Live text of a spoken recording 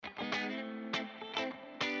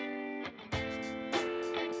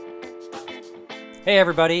Hey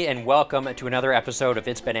everybody, and welcome to another episode of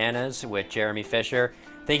It's Bananas with Jeremy Fisher.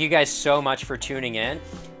 Thank you guys so much for tuning in.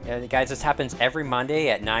 Guys, this happens every Monday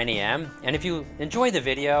at 9 a.m. And if you enjoy the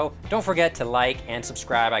video, don't forget to like and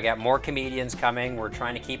subscribe. I got more comedians coming. We're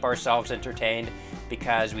trying to keep ourselves entertained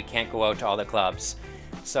because we can't go out to all the clubs.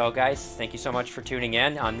 So guys, thank you so much for tuning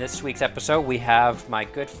in. On this week's episode, we have my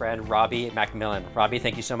good friend Robbie MacMillan. Robbie,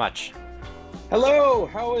 thank you so much. Hello,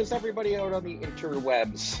 how is everybody out on the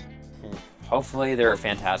interwebs? Hopefully they're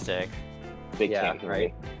fantastic. They can't hear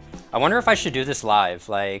me. I wonder if I should do this live.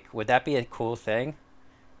 Like, would that be a cool thing?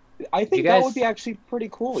 I think that would be actually pretty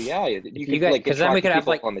cool. Yeah, you could like because then we could have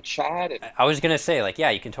people like on the chat. I was gonna say like, yeah,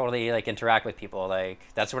 you can totally like interact with people. Like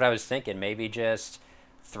that's what I was thinking. Maybe just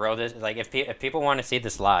throw this like if people want to see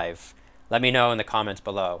this live, let me know in the comments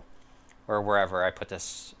below, or wherever I put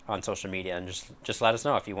this on social media, and just let us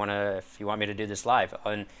know if you want me to do this live.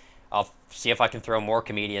 And I'll see if I can throw more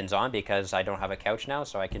comedians on because I don't have a couch now,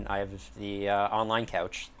 so I have the online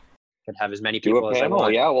couch. Can have as many people Do a as I panel,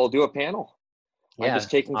 want. yeah, we'll do a panel. Yeah, I'm just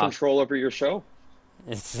taking control over your show.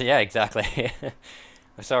 Yeah, exactly.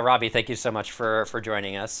 So, Robbie, thank you so much for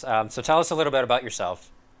joining us. So tell us a little bit about yourself.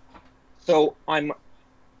 So I'm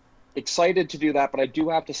excited to do that, but I do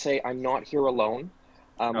have to say I'm not here alone.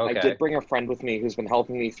 I did bring a friend with me who's been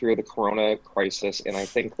helping me through the Corona crisis, and I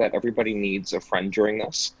think that everybody needs a friend during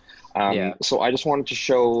this. So I just wanted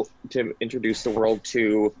to introduce the world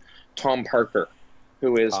to Tom Parker,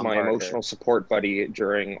 who is my emotional support buddy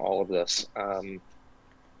during all of this.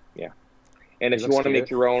 Yeah. And if you want to make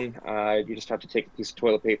your own, you just have to take a piece of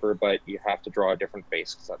toilet paper, but you have to draw a different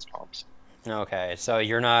face because that's Tom's. Okay, so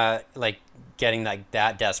you're not like getting like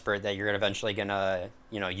that desperate that you're eventually gonna,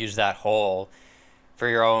 use that hole for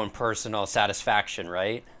your own personal satisfaction,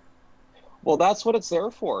 right? Well, that's what it's there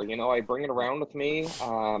for. I bring it around with me. If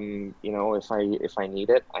I need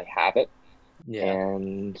it, I have it. Yeah.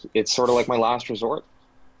 And it's sort of like my last resort.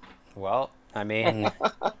 Well, I mean,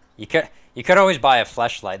 you could always buy a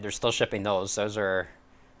fleshlight. They're still shipping those. Those are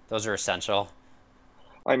essential.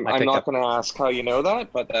 I'm not going to ask how you know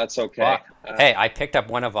that, but that's okay. Well, hey, I picked up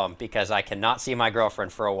one of them because I cannot see my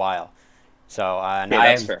girlfriend for a while. So, and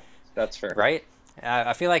that's fair. That's fair. Right?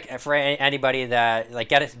 I feel like for anybody that like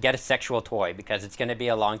get a sexual toy because it's going to be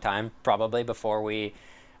a long time probably before we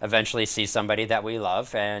eventually see somebody that we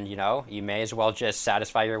love, and you may as well just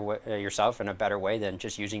satisfy yourself in a better way than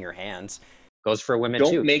just using your hands. Goes for women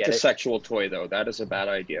too. Don't make a sexual toy though. That is a bad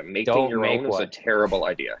idea. Making your own is a terrible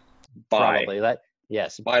idea. Probably.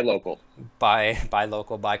 Yes. Buy local. Buy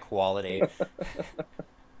local. Buy quality.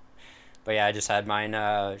 But yeah, I just had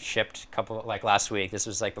mine shipped last week. This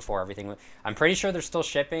was like before everything. I'm pretty sure they're still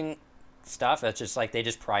shipping stuff. It's just like they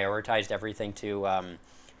just prioritized everything to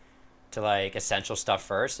like essential stuff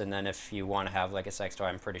first, and then if you want to have like a sex toy,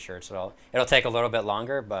 I'm pretty sure it'll take a little bit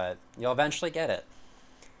longer, but you'll eventually get it.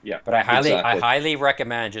 Yeah. But I highly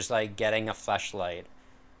recommend just like getting a fleshlight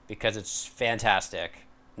because it's fantastic.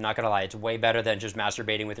 I'm not gonna lie, it's way better than just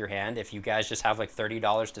masturbating with your hand. If you guys just have like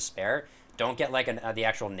 $30 to spare, don't get like the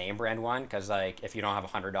actual name brand one because like if you don't have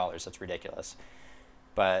 $100, that's ridiculous.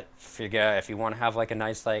 But if you want to have like a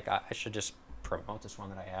nice I should just promote this one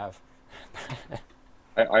that I have.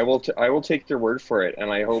 I will take your word for it, and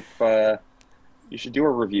I hope you should do a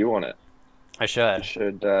review on it. I should. You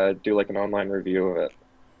should do like an online review of it.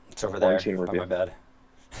 It's over there by my bed.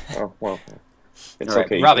 Oh well, it's right.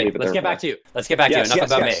 okay. Robbie, let's get back to you. Enough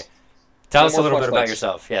about me. Tell us a little bit about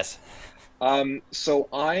yourself. Yes. So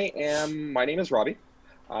my name is Robbie.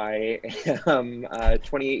 I am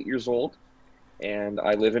 28 years old, and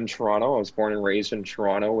I live in Toronto. I was born and raised in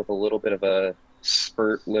Toronto with a little bit of a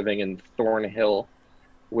spurt living in Thornhill,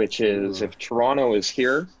 which is, if Toronto is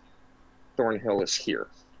here, Thornhill is here,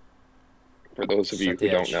 for those of you who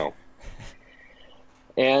don't know.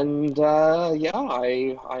 And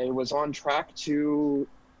I was on track to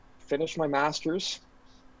finish my master's,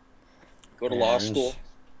 go to law school,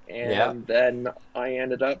 and then I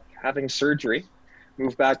ended up having surgery,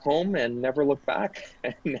 moved back home, and never looked back.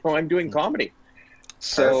 And now I'm doing comedy.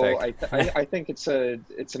 So I think it's an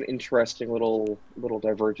interesting little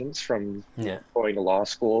divergence from going to law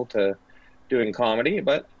school to doing comedy.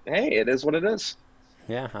 But hey, it is what it is.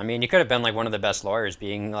 Yeah, I mean, you could have been like one of the best lawyers,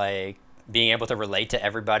 being able to relate to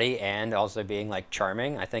everybody and also being like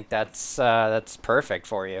charming. I think that's perfect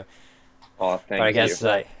for you. Oh, thank you. But I guess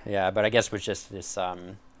but I guess with just this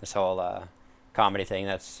whole comedy thing,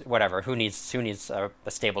 that's whatever. Who needs a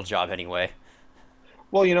stable job anyway?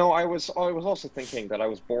 Well, I was also thinking that I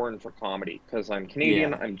was born for comedy because I'm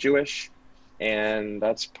Canadian, I'm Jewish, and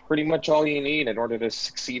that's pretty much all you need in order to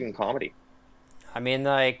succeed in comedy. I mean,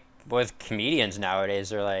 like with comedians nowadays,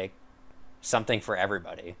 they're like something for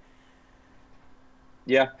everybody.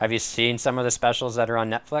 Yeah. Have you seen some of the specials that are on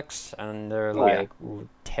Netflix? And they're Oh yeah. like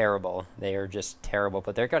terrible. They are just terrible,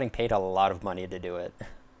 but they're getting paid a lot of money to do it,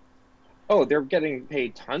 Oh, they're getting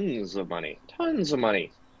paid tons of money, tons of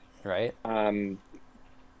money. right? Um,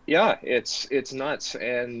 yeah, it's nuts.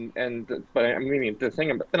 But I mean,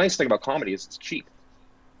 the nice thing about comedy is it's cheap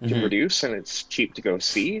to Hmm. produce and it's cheap to go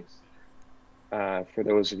see. For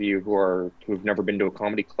those of you who've never been to a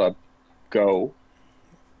comedy club, go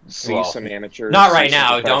see Well, some amateurs, not see right some now.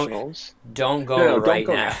 professionals. Don't No, go no, don't right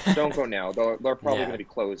go now. now. Don't go now. They're probably going Yeah, to be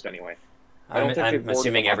closed anyway. I I'm don't think they've I'm boarded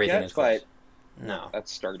assuming them up everything yet, is close. but no, No,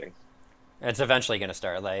 that's starting. it's eventually going to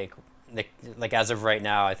start. Like as of right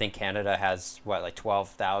now, I think Canada has what, like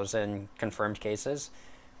 12,000 confirmed cases,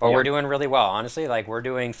 but we're Yeah, doing really well. Honestly, like we're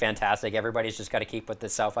doing fantastic. Everybody's just got to keep with the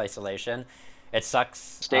self isolation. It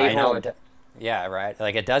sucks. stay I know home. it. Yeah, right.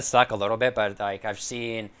 Like it does suck a little bit, but like I've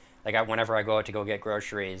seen, whenever I go out to go get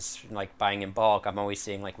groceries, like buying in bulk, I'm always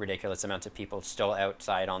seeing like ridiculous amounts of people still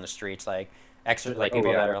outside on the streets, like like Oh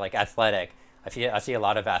people that yeah. are like athletic. I see a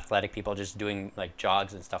lot of athletic people just doing like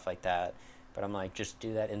jogs and stuff like that. But I'm like, just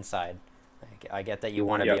do that inside. Like, I get that you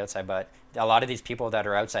want to be Yep. outside, but a lot of these people that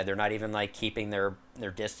are outside, they're not even like keeping their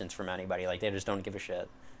distance from anybody. Like they just don't give a shit.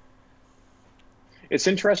 It's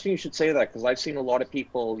interesting you should say that because I've seen a lot of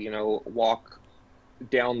people, walk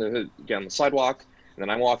down the sidewalk, and then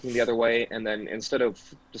I'm walking the other way, and then instead of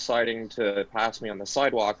deciding to pass me on the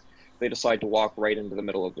sidewalk, they decide to walk right into the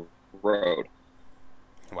middle of the road,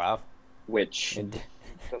 Wow. which And,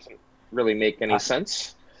 doesn't really make any uh,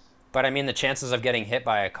 sense. but I mean, the chances of getting hit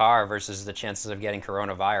by a car versus the chances of getting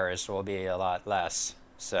coronavirus will be a lot less.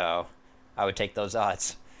 So, I would take those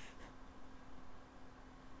odds.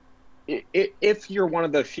 If you're one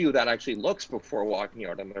of the few that actually looks before walking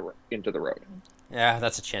out into the road. Yeah,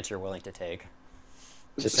 that's a chance you're willing to take.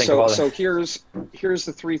 Just think of So all the. so here's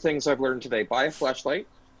the three things I've learned today. Buy a flashlight,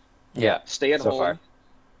 Yeah, stay at so far. home,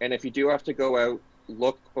 and if you do have to go out,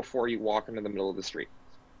 look before you walk into the middle of the street.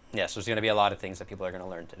 Yeah, so there's going to be a lot of things that people are going to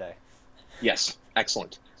learn today. Yes,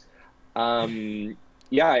 excellent. Um,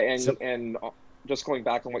 yeah, So, and just going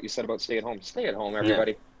back on what you said about stay at home, yeah,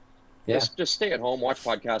 everybody. yeah, Just stay at home, watch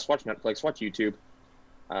podcasts, watch Netflix, watch YouTube.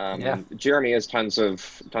 yeah, Jeremy has tons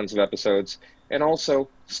of episodes, and also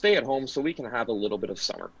stay at home so we can have a little bit of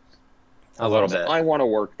summer. a little Because bit. I want to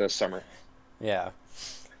work this summer. Yeah,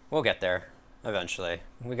 we'll get there eventually.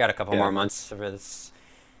 We got a couple Yeah. more months of this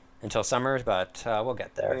until summer, but we'll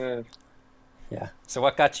get there. Uh, Yeah. So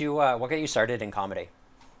what got you started in comedy?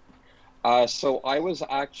 so I was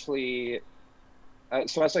actually,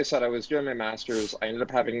 so as I said, I was doing my master's. I ended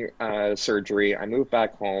up having surgery. I moved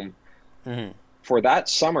back home. Hmm. For that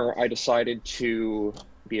summer, I decided to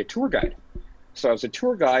be a tour guide. So I was a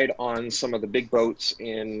tour guide on some of the big boats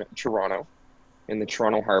in Toronto, in the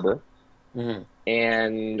Toronto Harbor. Hmm.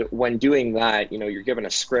 And when doing that, you're given a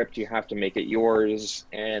script, you have to make it yours.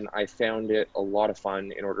 And I found it a lot of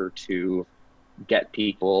fun in order to get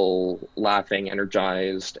people laughing,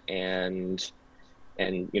 energized, and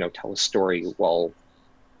tell a story while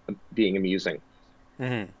being amusing.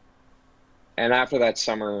 Hmm. And after that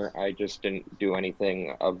summer, I just didn't do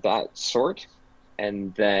anything of that sort.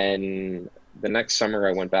 And then the next summer,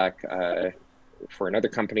 I went back for another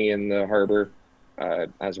company in the harbor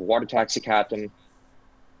as a water taxi captain.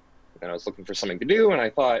 And I was looking for something to do, and I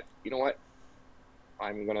thought, you know what?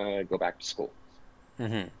 I'm gonna go back to school.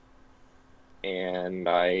 Hmm. And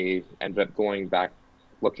I ended up going back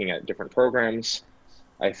looking at different programs.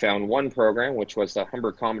 I found one program, which was the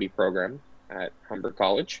Humber Comedy Program at Humber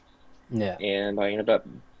College, Yeah. and I ended up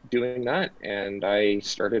doing that. And I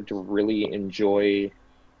started to really enjoy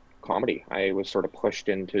comedy. I was sort of pushed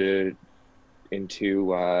into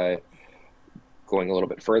going a little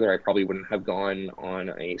bit further. I probably wouldn't have gone on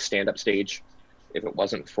a stand-up stage if it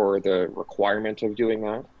wasn't for the requirement of doing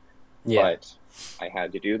that. Yeah. But I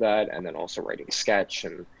had to do that, and then also writing sketch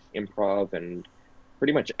and improv and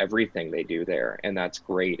pretty much everything they do there, and that's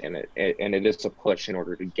great. And it is a push in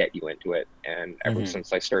order to get you into it. And ever Hmm.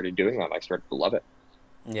 since I started doing that, I started to love it.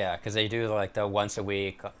 Yeah, because they do like the once a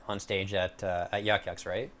week on stage at Yuck Yucks,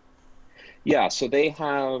 right? Yeah, so they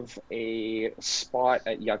have a spot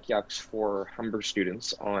at Yuck Yucks for Humber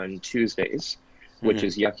students on Tuesdays, which Hmm.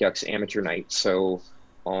 is Yuck Yucks Amateur Night. So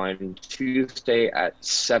on Tuesday at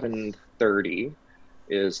 7:30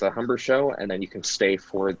 is the Humber show, and then you can stay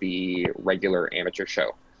for the regular amateur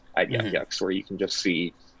show at Yuck Hmm. Yucks, where you can just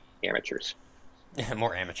see amateurs.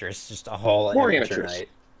 More amateurs, just a whole More amateur amateurs. night.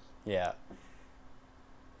 Yeah.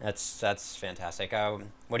 That's fantastic.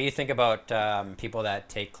 What do you think about people that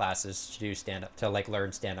take classes to do stand up to like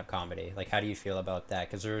learn stand up comedy? Like, how do you feel about that?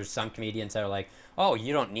 Because there's some comedians that are like, oh,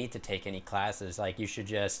 you don't need to take any classes. Like, you should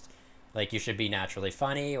just like you should be naturally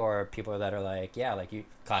funny. Or people that are like, yeah, like you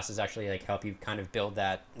classes actually like help you kind of build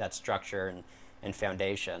that structure and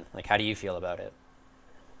foundation. Like, how do you feel about it?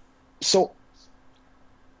 So,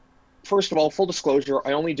 first of all, full disclosure,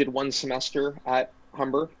 I only did one semester at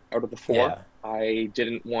Humber out of the four. Yeah. I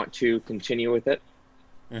didn't want to continue with it.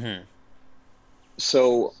 Mm-hmm.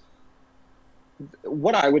 So,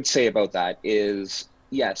 what I would say about that is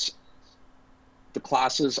yes, the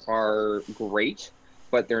classes are great,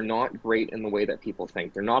 but they're not great in the way that people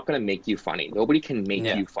think. They're not going to make you funny. Nobody can make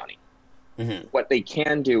Yeah. you funny. Mm-hmm. What they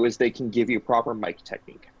can do is they can give you proper mic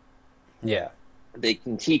technique. Yeah. They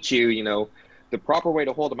can teach you, the proper way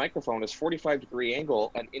to hold a microphone is 45-degree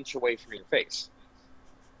angle an inch away from your face.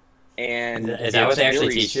 And Is that what it's they actually very,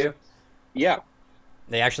 teach you? yeah,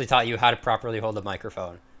 They actually taught you how to properly hold a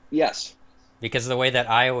microphone. yes, Because the way that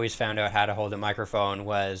I always found out how to hold a microphone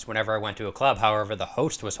was whenever I went to a club, however the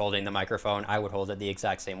host was holding the microphone, I would hold it the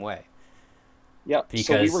exact same way. yep.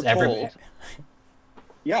 So we Because were every told,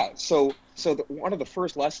 yeah. One of the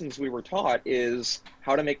first lessons we were taught is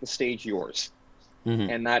how to make the stage yours.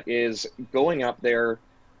 Mhm. And that is going up there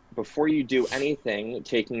before you do anything,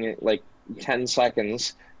 taking it like 10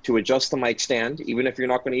 seconds to adjust the mic stand. Even if you're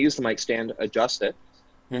not going to use the mic stand, adjust it.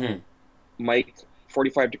 Mhm. Mic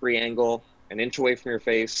 45-degree angle, an inch away from your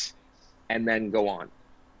face, and then go on.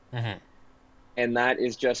 Mhm. And that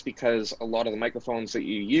is just because a lot of the microphones that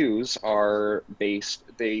you use are based,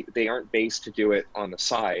 they aren't based to do it on the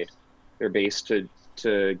side. They're based to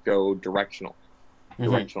go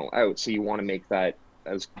Mhm. directional out. So you want to make that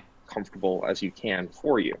as comfortable as you can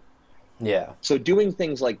for you. Yeah. So doing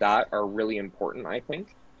things like that are really important, I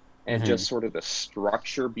think, and Mhm. just sort of the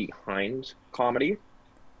structure behind comedy.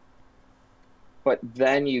 But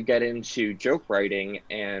then you get into joke writing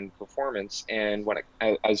and performance, and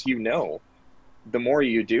as you know, the more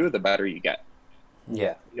you do, the better you get.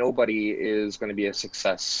 Yeah. Nobody is going to be a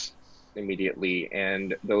success immediately,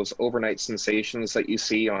 and those overnight sensations that you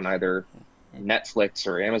see on either Netflix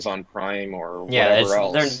or Amazon Prime or Yeah, whatever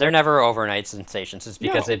else, they're never overnight sensations. It's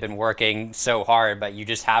because they've no, been working so hard, but you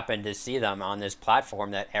just happen to see them on this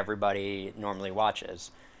platform that everybody normally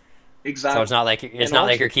watches. So exactly. it's And not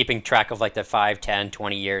like you're also, keeping track of like the 5, 10,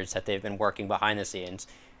 20 years that they've been working behind the scenes.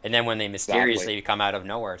 And then when they exactly, mysteriously come out of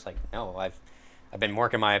nowhere, it's like, no, I've been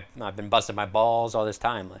busting my balls all this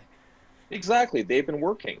time. Like, exactly, they've been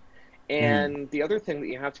working. mhm. And the other thing that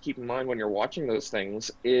you have to keep in mind when you're watching those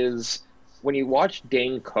things is when you watch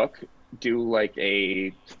Dane Cook do like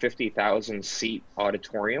a 50,000 seat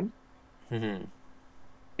auditorium, Mhm.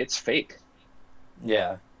 it's fake.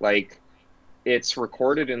 Yeah, Like it's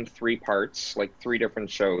recorded in three parts, like three different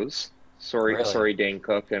shows. really. Sorry, Dane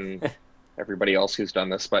Cook and everybody else who's done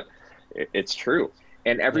this, but it's true.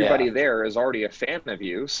 And Yeah, everybody there is already a fan of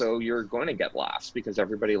you, so you're going to get laughs because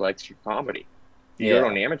everybody likes your comedy. If you go to yeah,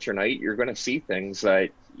 an amateur night, you're going to see things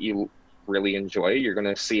that you really enjoy. You're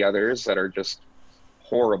going to see others that are just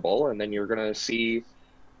horrible, and then you're going to see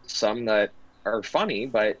some that are funny,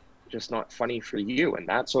 but just not funny for you, and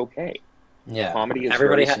that's okay. yeah. Comedy is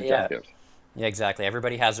very Yeah. subjective. Yeah, exactly.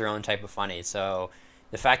 Everybody has their own type of funny. So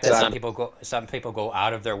the fact that Exactly. some people go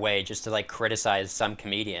out of their way just to like criticize some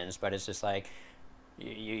comedians, but it's just like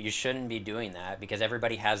you shouldn't be doing that because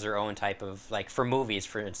everybody has their own type of like for movies,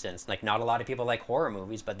 for instance. Like not a lot of people like horror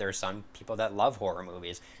movies, but there's some people that love horror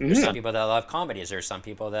movies. There's some Hmm. people that love comedies. There's some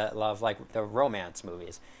people that love like the romance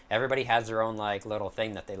movies. Everybody has their own like little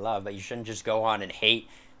thing that they love, but you shouldn't just go on and hate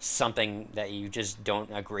something that you just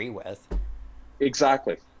don't agree with.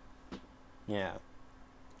 Exactly. Yeah.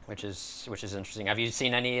 Which is interesting. Have you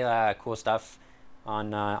seen any cool stuff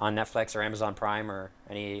on Netflix or Amazon Prime or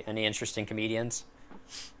any interesting comedians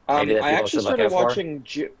maybe that I people actually should look started out for? watching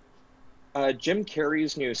Jim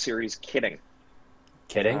Carrey's new series, Kidding.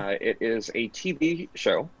 Kidding. It is a TV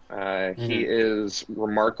show. He Hmm. is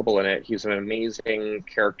remarkable in it. He's an amazing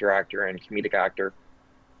character actor and comedic actor,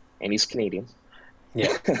 and he's Canadian.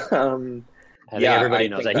 Yeah, um, I think yeah, everybody I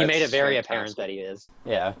knows think that. He made it that's very apparent fantastic. that he is.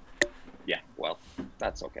 Yeah, Yeah, well,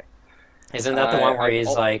 that's okay. isn't that the one where I've he's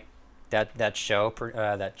all like that show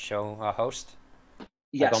host,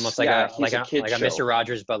 like yes, almost yeah, he's a kid like a Mister show.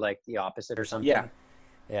 Rogers, but like the opposite or Yeah, something?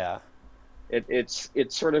 Yeah.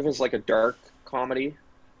 it sort of is like a dark comedy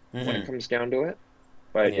when it Hmm. comes down to it,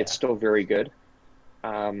 but it's Yeah, still very good.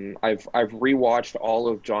 I've rewatched all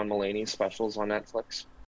of John Mulaney's specials on Netflix.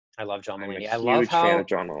 I love John I'm a Mulaney. huge fan of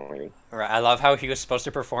John Mulaney. I love how he was supposed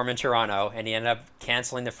to perform in Toronto and he ended up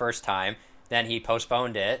canceling the first time. Then he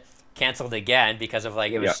postponed it, canceled again because of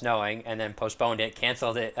like it was Yeah. snowing, and then postponed it,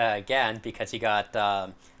 canceled it again because he got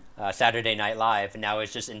Saturday Night Live, and now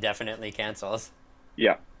it's just indefinitely canceled.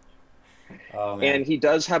 Yeah. Oh man, And he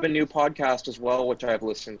does have a new podcast as well, which I've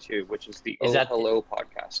listened to, which is the is Oh that Hello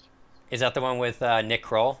podcast. is that the one with Nick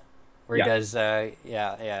Kroll, where he Yeah. does? Yeah,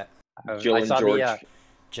 yeah. I Jill and saw the George.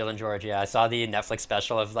 Jill and George. Yeah, I saw the Netflix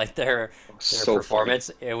special of like their So funny.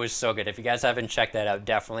 performance. It was so good. If you guys haven't checked that out,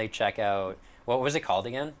 definitely check out. What was it called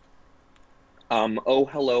again? Oh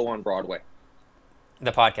Hello on Broadway.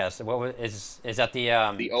 The podcast. Is that The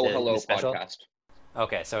Oh the Hello special? podcast.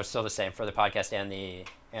 Okay, so it's still the same for the podcast and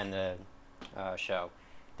the show.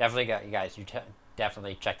 Definitely got you guys.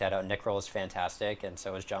 Definitely check that out. Nick Kroll is fantastic, and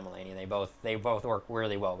so is John Mulaney. They both work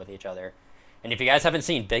really well with each other. And if you guys haven't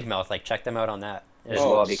seen Big Mouth, like check them out on that as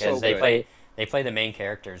Oh, well so because good. they play the main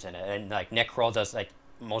characters in it, and like Nick Kroll does like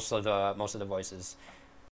most of the voices.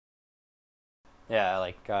 Yeah,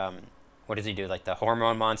 like what does he do? Like the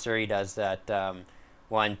hormone monster. He does that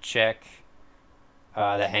one chick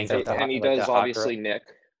that hangs out with And he like the does hot girl. obviously Nick.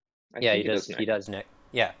 I Yeah, think he does he Nick. does Nick.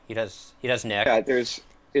 Yeah, he does Nick. Yeah,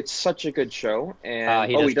 it's such a good show. And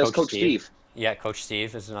He oh, does he does Coach Coach Steve. Steve. Yeah, Coach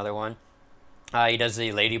Steve is another one. He does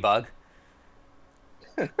the Ladybug.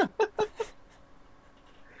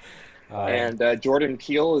 Uh, And Jordan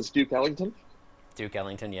Peele is Duke Ellington. Duke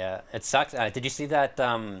Ellington. Yeah, it sucks. Did you see that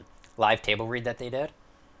live table read that they did?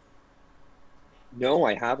 No,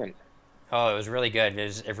 I haven't. Oh, it was really good. It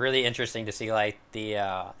was really interesting to see like the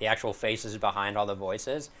actual faces behind all the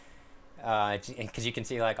voices. Because you can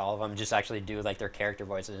see like all of them just actually do like their character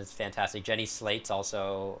voices. It's fantastic. Jenny Slate's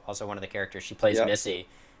also one of the characters. She plays Yep. Missy,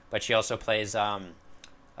 but she also plays the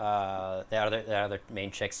other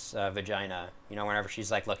main chick's vagina. You know, whenever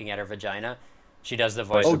she's like looking at her vagina, she does the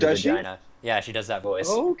voice Oh, of the does she? vagina. Yeah, she does that voice.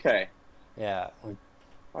 Oh, okay. Yeah,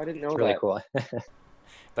 I didn't it's know really that. cool.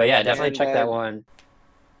 But yeah, definitely And check that one.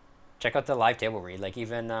 Check out the live table read. Like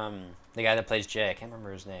even the guy that plays Jay, I can't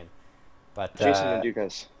remember his name, but Jason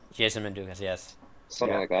Mantzoukas, Jason Mandukas. Yes.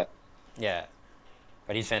 something Yeah. like that. Yeah.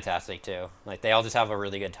 But he's fantastic too. Like they all just have a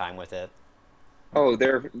really good time with it. Oh,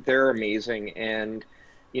 they're amazing. And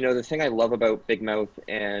the thing I love about Big Mouth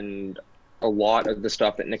and a lot of the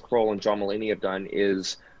stuff that Nick Kroll and John Mulaney have done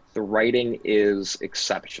is the writing is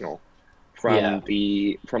exceptional. Yeah.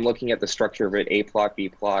 From looking at the structure of it, A plot, B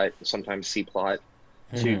plot, sometimes C plot,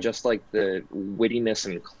 to Hmm. just like the wittiness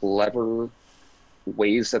and clever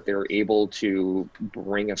ways that they're able to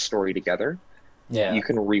bring a story together. Yeah. You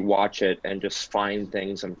can rewatch it and just find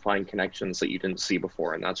things and find connections that you didn't see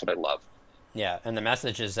before, and that's what I love. Yeah. And the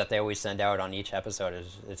messages that they always send out on each episode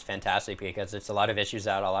is it's fantastic because it's a lot of issues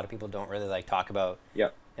that a lot of people don't really like talk about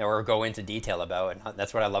Yep. or go into detail about. And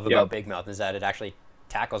that's what I love about Yep. Big Mouth is that it actually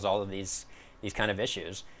tackles all of these kind of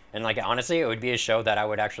issues. And like honestly, it would be a show that I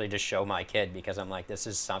would actually just show my kid because I'm like, this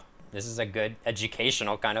is a good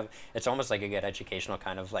educational kind of. It's almost like a good educational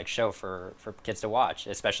kind of like show for kids to watch,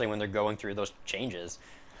 especially when they're going through those changes.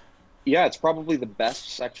 Yeah, it's probably the best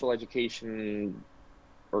sexual education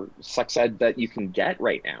or sex ed that you can get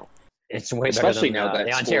right now, It's way better especially than now the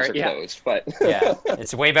that schools Ontario. are Yeah, closed. But yeah,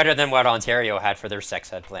 it's way better than what Ontario had for their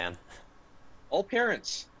sex ed plan. all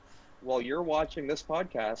parents, while you're watching this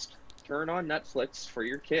podcast, turn on Netflix for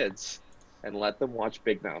your kids and let them watch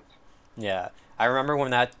Big Mouth. Yeah, I remember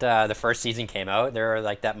when that the first season came out. There were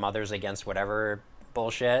like that Mothers Against Whatever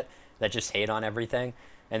bullshit that just hate on everything,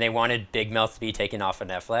 and they wanted Big Mouth to be taken off of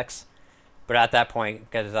Netflix. But at that point,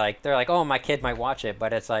 because like they're like, oh, my kid might watch it,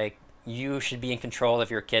 but it's like you should be in control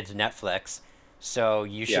of your kid's Netflix, so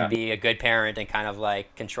you should Yeah, be a good parent and kind of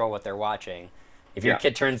like control what they're watching. If your yeah,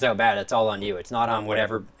 kid turns out bad, it's all on you. It's not on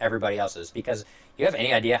whatever everybody else is. Because you have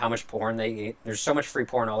any idea how much porn there's so much free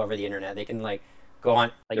porn all over the internet. They can like go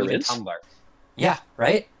on like there even is. Tumblr. Yeah,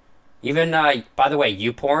 right. Even by the way,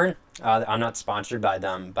 YouPorn. I'm not sponsored by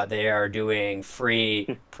them, but they are doing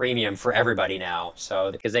free premium for everybody now.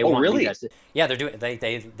 So because they Oh, want you really? guys to, yeah, they're doing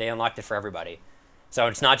they unlocked it for everybody. So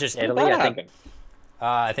it's not just How did Italy. that happen?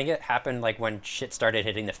 I think it happened like when shit started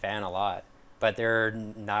hitting the fan a lot. But they're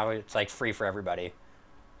now it's like free for everybody.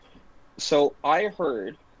 So I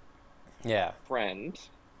heard, Yeah, friend,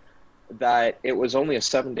 that it was only a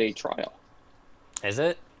 7-day trial. is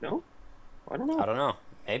it? No, I don't I know. don't know.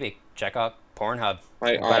 Maybe check out Pornhub.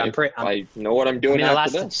 I But I I'm I know what I'm I doing mean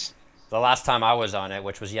after this. the last time I was on it,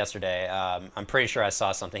 which was yesterday, I'm pretty sure I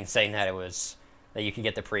saw something saying that it was that you can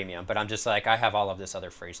get the premium. But I'm just like I have all of this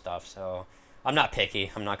other free stuff, so I'm not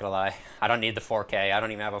picky. I'm not gonna lie. I don't need the 4K. I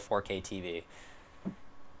don't even have a 4K TV.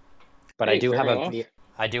 But Hey, fair enough.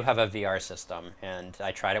 I do have a VR system, and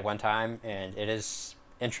I tried it one time, and it is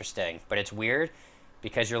interesting, but it's weird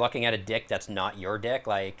because you're looking at a dick that's not your dick,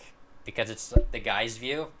 like because it's the guy's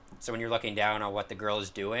view. So when you're looking down on what the girl is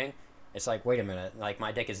doing, it's like, wait a minute, like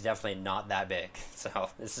my dick is definitely not that big. So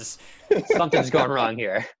this is something's going wrong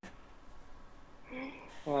here.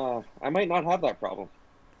 I might not have that problem.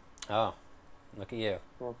 Oh, look at you.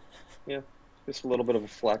 Well, yeah, just a little bit of a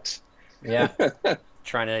flex. Yeah,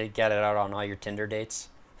 trying to get it out on all your Tinder dates.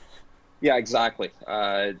 Yeah, exactly.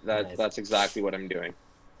 Nice. That's exactly what I'm doing.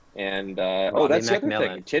 And Robbie that's the other MacMillan.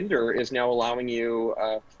 thing. Tinder is now allowing you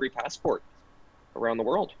a free passport around the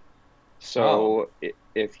world. Oh, So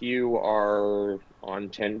if you are on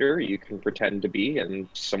Tinder, you can pretend to be in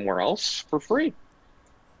somewhere else for free.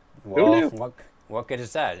 Who well, knew? what good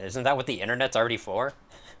is that? Isn't that what the internet's already for?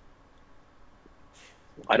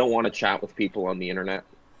 I don't want to chat with people on the internet.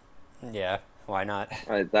 Yeah, why not?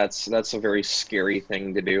 That's a very scary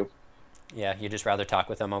thing to do. Yeah, you just rather talk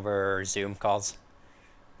with them over Zoom calls.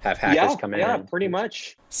 Have hackers Yeah, come in yeah, and pretty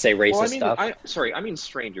much. say Well, racist stuff. I mean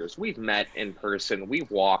strangers. We've met in person. We've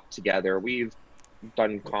walked together. We've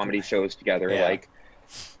done comedy shows together. Yeah, Like,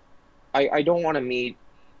 I don't want to meet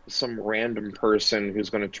some random person who's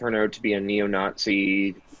going to turn out to be a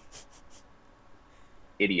neo-Nazi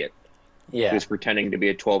idiot yeah, who's pretending to be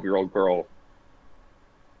a 12-year-old girl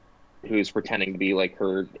who's pretending to be like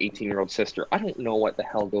her 18-year-old sister. I don't know what the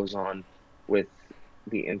hell goes on with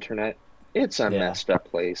the internet. It's a yeah. messed up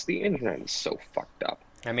place. The internet is so fucked up.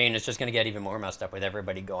 I mean, it's just gonna get even more messed up with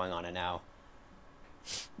everybody going on it now.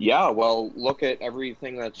 Yeah, well, look at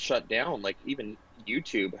everything that's shut down. Like even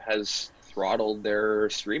YouTube has throttled their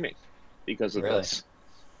streaming because of Really? this.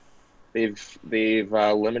 They've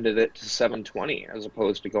limited it to 720 as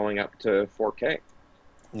opposed to going up to 4K.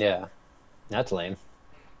 Yeah, that's lame.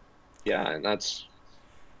 Yeah, and that's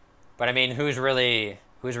But I mean, who's really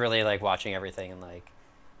like watching everything in like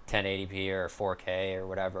 1080p or 4K or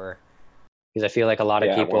whatever? Because I feel like a lot of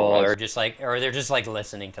yeah. people Well, are that's just like, or they're just like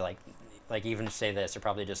listening to like even say this, they're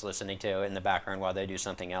probably just listening to it in the background while they do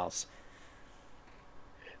something else.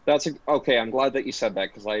 okay. I'm glad that you said that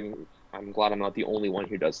because I'm glad I'm not the only one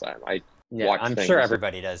who does that. I Yeah, watch I'm sure things.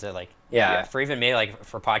 everybody does it. Like, yeah, Yeah, for even me, like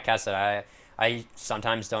for podcasts that I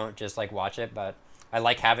sometimes don't just like watch it, but I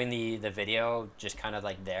like having the video just kind of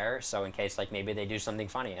like there. So in case like maybe they do something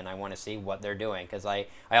funny and I want to see what they're doing, because I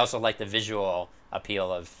also like the visual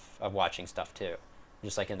appeal of watching stuff too,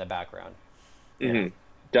 just like in the background, you know.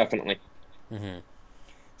 definitely.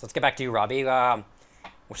 So let's get back to you, Robbie.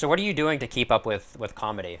 So what are you doing to keep up with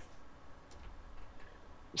comedy?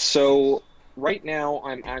 So right now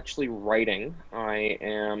I'm actually writing. I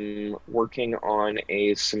am working on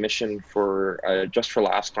a submission for Just for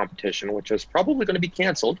Laughs competition, which is probably going to be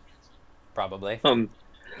canceled. Probably. Um,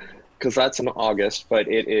 because that's in August, but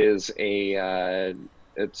it's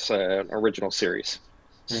an original series.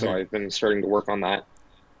 So Mm-hmm. I've been starting to work on that.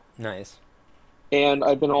 Nice. And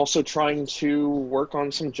I've been also trying to work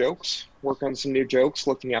on some jokes, work on some new jokes,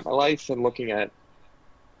 looking at my life and looking at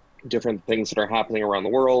different things that are happening around the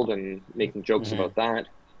world and making jokes Mm-hmm. about that.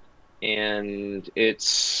 And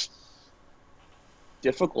it's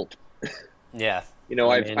difficult. Yeah. You know,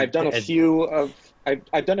 I I've mean, done a few of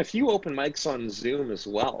I've done a few open mics on Zoom as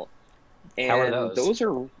well. how are And those?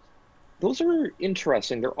 those are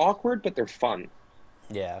interesting. They're awkward, but they're fun.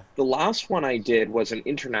 Yeah. The last one I did was an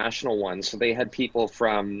international one, so they had people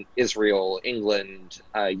from Israel, England,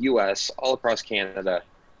 US, all across Canada,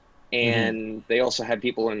 Mm-hmm. and they also had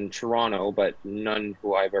people in Toronto, but none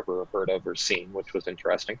who I've ever heard of or seen, which was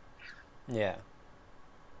interesting. Yeah.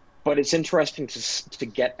 But it's interesting to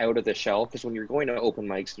get out of the shell because when you're going to open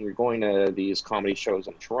mics and you're going to these comedy shows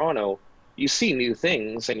in Toronto, you see new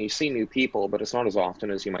things and you see new people, but it's not as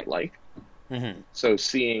often as you might like. Mm-hmm. So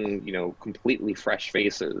seeing, completely fresh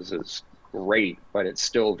faces is great, but it's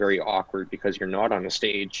still very awkward because you're not on a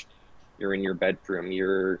stage. You're in your bedroom.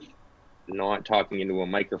 You're not talking into a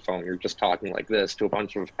microphone. You're just talking like this to a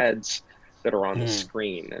bunch of heads that are on the Mm-hmm.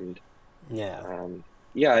 screen. And Yeah.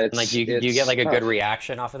 yeah, And like, do you get it's like a good tough.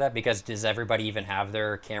 reaction off of that? Because does everybody even have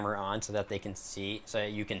their camera on so that they can see, so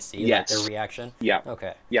you can see like their Yes. reaction? Yeah.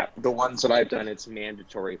 Okay. Yeah. The ones that I've done, it's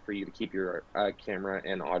mandatory for you to keep your camera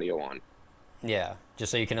and audio on. Yeah.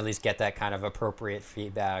 Just so you can at least get that kind of appropriate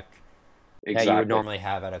feedback that you would Exactly. normally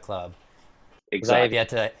have at a club. Because I have Exactly. yet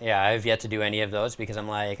to, yeah, I have yet to do any of those because I'm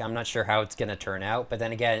like, I'm not sure how it's going to turn out. But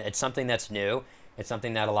then again, it's something that's new. It's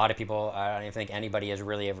something that a lot of people, I don't even think anybody has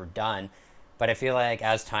really ever done. But I feel like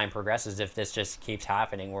as time progresses, if this just keeps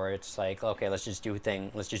happening, where it's like, okay, let's just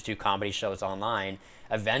do comedy shows online.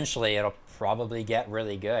 Eventually, it'll probably get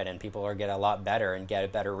really good, and people will get a lot better and get a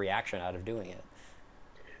better reaction out of doing it.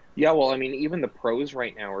 Yeah. Well, I mean, even the pros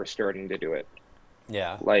right now are starting to do it.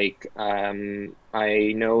 Yeah. Like,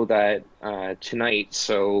 I know that tonight,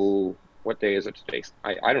 so what day is it today?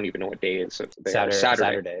 I don't even know what day it is there. Saturday.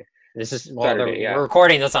 Saturday. This is, well, Saturday, we're yeah.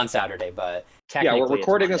 recording this on Saturday, but Yeah, we're technically it's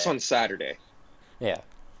recording this Monday. on Saturday. Yeah.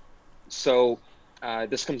 So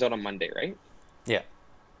this comes out on Monday, right? Yeah.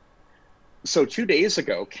 So 2 days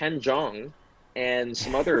ago, Ken Jeong and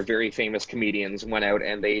some other very famous comedians went out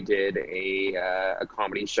and they did a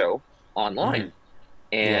comedy show Hmm. online.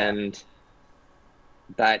 Yeah. And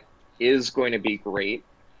that is going to be great,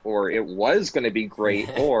 or it was going to be great,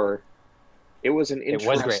 or it was an It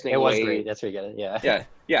was great. It interesting was great. way. That's what you get it. Yeah.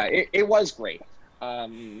 Yeah, it was great.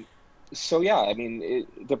 Um, so yeah, I mean,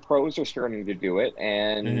 the pros are starting to do it, Hmm.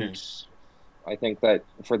 and I think that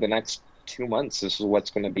for the next 2 months, this is what's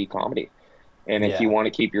going to be comedy. And if you Yeah. want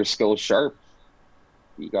to keep your skills sharp,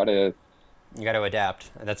 you gotta You got to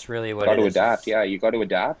adapt. That's really what got it to is. adapt. Is Yeah, you got to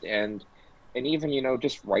adapt, and even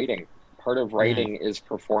just writing. Part of hmm. writing is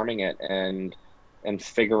performing it and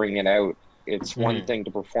figuring it out. It's one Hmm. thing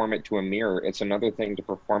to perform it to a mirror. It's another thing to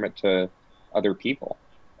perform it to other people,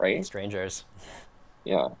 right? Strangers.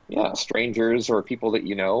 Yeah, yeah, strangers or people that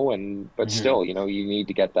you know, and but Hmm. still, you need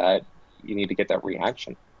to get that. You need to get that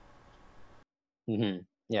reaction. Hmm.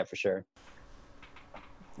 Yeah, for sure.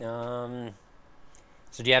 Um,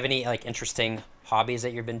 so do you have any like interesting hobbies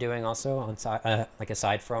that you've been doing also on side, like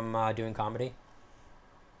aside from doing comedy?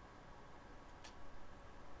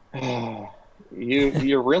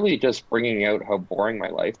 You're really just bringing out how boring my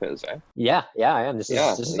life is, eh? Yeah, yeah, I am. This is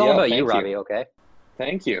Yeah, this is all yeah. about you, Thank you. Robbie. Okay.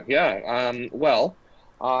 Thank you. Yeah. Well,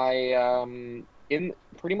 I in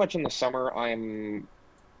pretty much in the summer,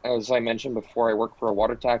 as I mentioned before, I work for a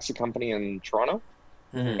water taxi company in Toronto,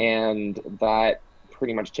 Hmm. and that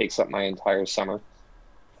pretty much takes up my entire summer.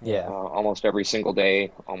 Yeah. Almost every single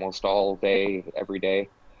day, almost all day, every day.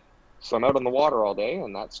 So I'm out on the water all day,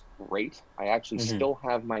 and that's great. I actually Hmm. still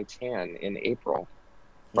have my tan in April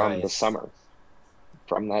from the Nice. summer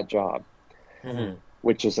from that job, Hmm.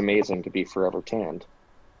 which is amazing to be forever tanned.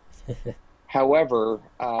 However,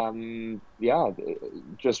 yeah,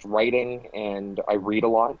 just writing, and I read a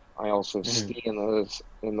lot. I also Hmm. ski in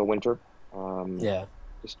the winter. Um, Yeah.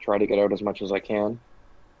 just try to get out as much as I can.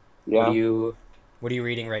 What do Yeah. you what are you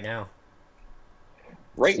reading right now?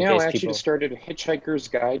 Right Just in now, case I actually just people. started Hitchhiker's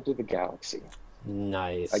Guide to the Galaxy again.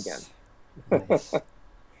 Nice. Nice. I've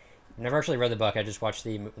never actually read the book. I just watched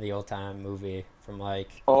the old time movie from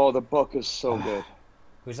like Oh, the book is so uh, good.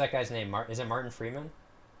 who's that guy's name? Is it Martin Freeman?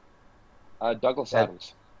 Douglas That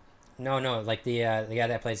Adams. no, no, like the guy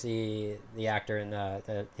that plays the actor in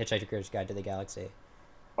the Hitchhiker's Guide to the Galaxy.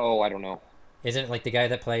 Oh, I don't know. Isn't it like the guy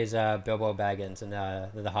that plays Bilbo Baggins in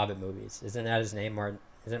the Hobbit movies? Isn't that his name? Martin?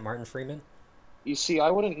 Isn't it Martin Freeman? You see, I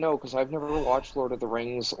wouldn't know because I've never watched Lord of the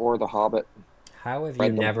Rings or The Hobbit. How have you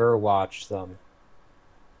Read them. never watched them?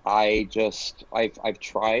 I've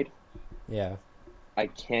tried. Yeah, I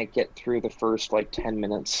can't get through the first like 10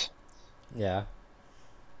 minutes. yeah.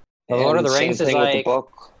 The Lord of And the same Rings is thing with the like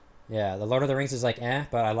book. yeah, the Lord of the Rings is like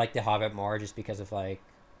but I like the Hobbit more just because of like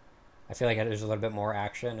I feel like there's a little bit more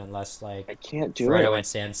action and less like I can't do it. Frodo and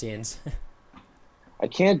Sam scenes. I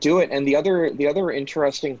can't do it. And the other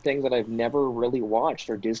interesting thing that I've never really watched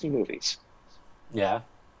are Disney movies. Yeah.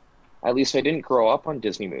 At least I didn't grow up on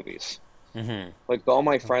Disney movies. Mm-hmm. Like all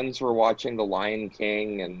my friends were watching The Lion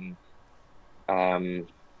King and um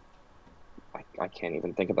I can't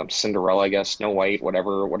even think of them. Cinderella, I guess, Snow White,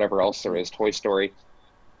 whatever else there is, Toy Story.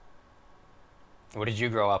 What did you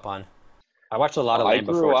grow up on? I watched a lot of I Land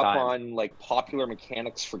grew Before up Time. on like Popular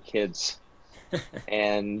Mechanics for Kids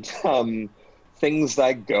and things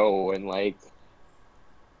that go and like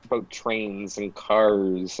about trains and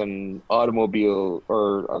cars and automobiles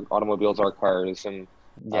are cars and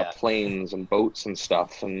Yeah. planes and boats and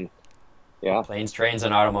stuff and yeah, Planes, Trains,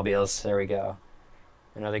 and Automobiles. There we go.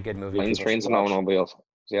 Another good movie planes, people should trains, and watch. automobiles.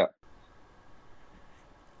 Yeah.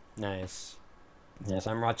 Nice. Yes,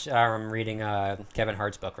 I'm reading Kevin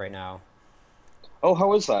Hart's book right now. Oh,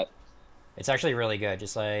 how is that? It's actually really good.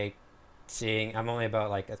 Just like seeing, I'm only about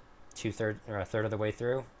like a two-third or a third of the way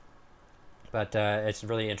through, but it's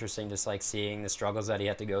really interesting just like seeing the struggles that he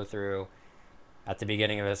had to go through at the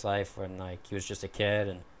beginning of his life when like he was just a kid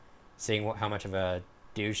and seeing how much of a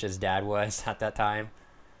douche his dad was at that time,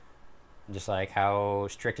 and just like how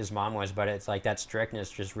strict his mom was. But it's like that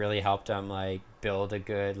strictness just really helped him like build a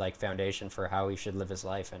good like foundation for how he should live his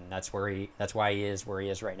life, and that's why he is where he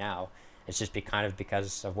is right now. It's just kind of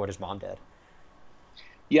because of what his mom did.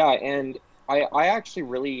 Yeah, and I actually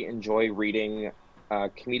really enjoy reading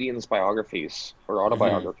comedians' biographies or Mm-hmm.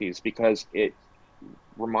 autobiographies because it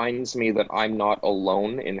reminds me that I'm not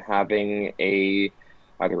alone in having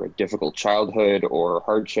either a difficult childhood or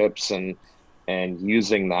hardships, and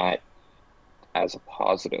using that as a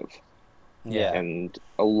positive. Yeah. And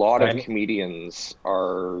a lot But I of mean, comedians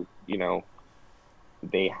are,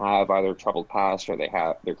 they have either troubled past, or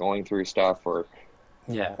they're going through stuff, or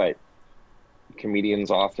yeah. but comedians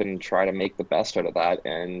often try to make the best out of that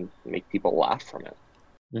and make people laugh from it.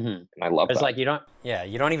 Mm-hmm. And I love It's that. like you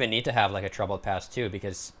don't even need to have like a troubled past too,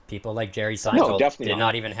 because people like Jerry No, Seinfeld definitely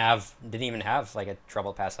not. didn't even have like a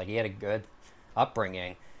troubled past. Like he had a good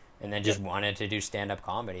upbringing, and then Yep. just wanted to do stand-up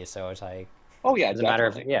comedy. So it's like Oh yeah, it's a matter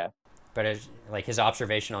of definitely. yeah. But it's like his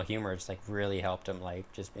observational humor just like really helped him like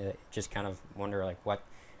just kind of wonder like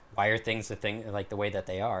why are things the thing like the way that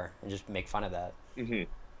they are, and just make fun of that. Hmm.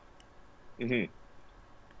 Hmm.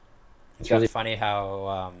 It's Yeah. really funny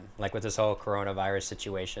how, like with this whole coronavirus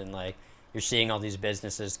situation, like you're seeing all these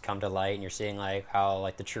businesses come to light, and you're seeing like how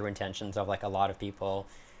like the true intentions of like a lot of people,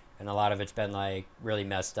 and a lot of it's been like really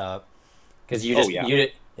messed up. Because Oh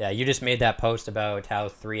yeah. you just made that post about how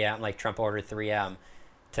 3M like Trump ordered 3M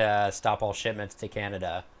to stop all shipments to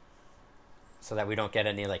Canada, so that we don't get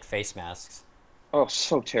any like face masks. Oh,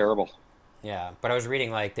 so terrible. Yeah, but I was reading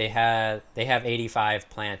like they have 85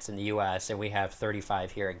 plants in the U.S. and we have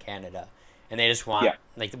 35 here in Canada, and they just want Yeah.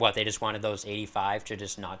 like what they just wanted those 85 to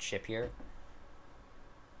just not ship here.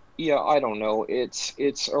 Yeah, I don't know. It's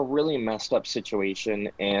a really messed up situation,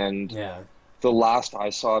 and Yeah. the last I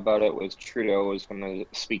saw about it was Trudeau was going to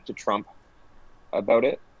speak to Trump about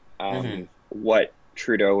it. Mm-hmm. What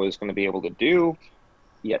Trudeau is going to be able to do,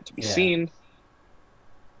 yet to be Yeah. seen.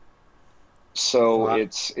 So Well,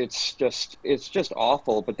 it's just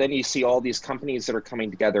awful. But then you see all these companies that are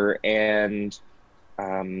coming together, and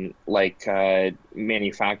like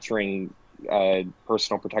manufacturing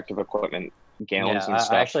personal protective equipment, yeah, gowns and I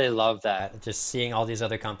stuff. actually love that. Just seeing all these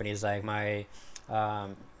other companies, like my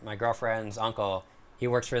girlfriend's uncle, he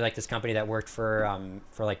works for like this company that worked for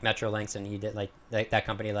like Metrolinx, and he did like that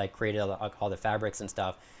company like created all the fabrics and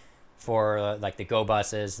stuff for like the Go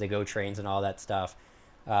buses, the Go trains, and all that stuff.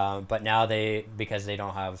 But now because they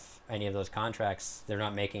don't have any of those contracts, they're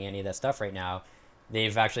not making any of that stuff right now.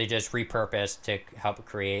 They've actually just repurposed to help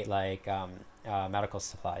create like medical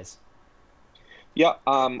supplies. Yeah,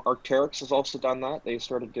 Arc'teryx has also done that. They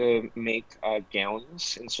started to make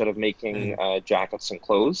gowns instead of making Mm-hmm. jackets and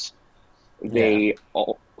clothes. Yeah. They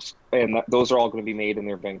all, and those are all going to be made in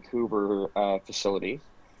their Vancouver facility.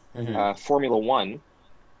 Mm-hmm. Formula One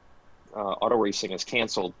auto racing is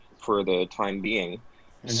canceled for the time being.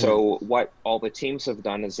 Mm-hmm. So what all the teams have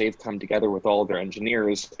done is they've come together with all of their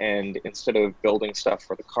engineers, and instead of building stuff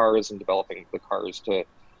for the cars and developing the cars to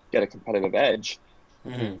get a competitive edge,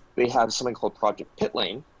 Mm-hmm. they have something called Project Pit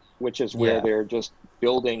Lane, which is where Yeah. they're just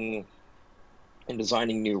building and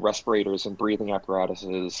designing new respirators and breathing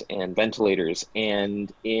apparatuses and ventilators.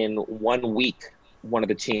 And in 1 week, one of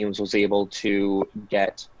the teams was able to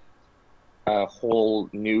get a whole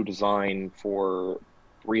new design for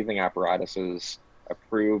breathing apparatuses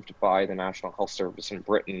approved by the National Health Service in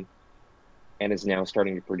Britain, and is now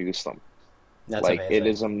starting to produce them. That's Like, it amazing.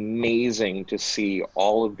 is amazing to see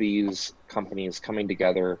all of these companies coming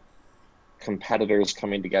together, competitors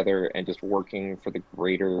coming together, and just working for the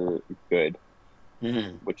greater good,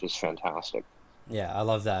 Mm-hmm. which is fantastic. Yeah, I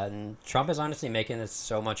love that. And Trump is honestly making it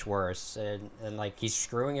so much worse, and like he's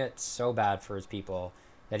screwing it so bad for his people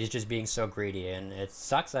that he's just being so greedy, and it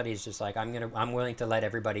sucks that he's just like I'm willing to let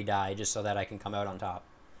everybody die just so that I can come out on top.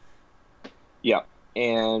 Yeah. Yeah.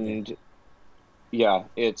 And yeah,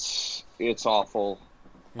 it's awful.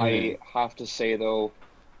 Mm-hmm. I have to say though,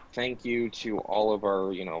 thank you to all of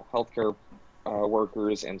our, healthcare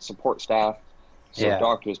workers and support staff. So Yeah.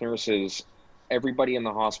 doctors, nurses, everybody in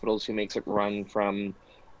the hospitals who makes it run, from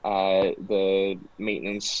the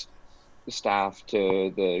maintenance staff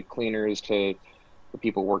to the cleaners to the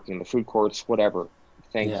people working in the food courts, whatever.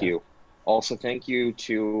 Thank Yeah. you. Also, thank you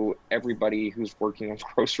to everybody who's working in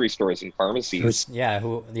grocery stores and pharmacies.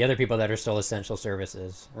 Who the other people that are still essential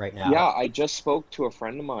services right now. Yeah, I just spoke to a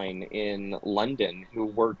friend of mine in London who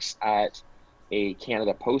works at a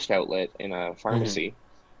Canada Post outlet in a Mm-hmm. pharmacy.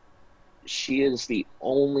 She is the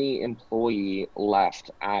only employee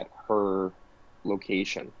left at her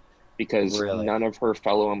location because Really. none of her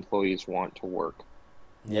fellow employees want to work.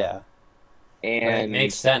 Yeah. But it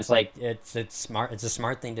makes And sense. Like it's smart. It's a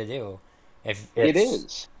smart thing to do. If it it's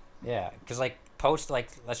is. yeah, because like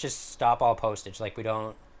let's just stop all postage. Like we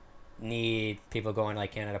don't need people going to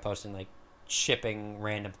like Canada Post and like shipping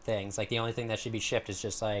random things. Like the only thing that should be shipped is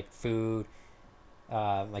just like food.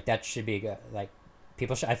 Like that should be like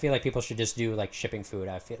people. I feel like people should just do like shipping food.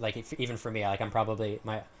 I feel like even for me, like I'm probably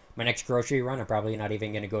my next grocery run. I'm probably not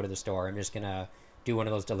even gonna go to the store. I'm just gonna do one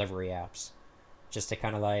of those delivery apps, just to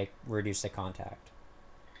kind of like reduce the contact.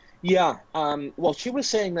 Yeah. Well, she was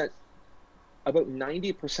saying that about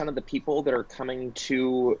 90% of the people that are coming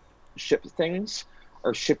to ship things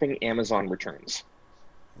are shipping Amazon returns.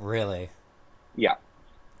 Really? Yeah.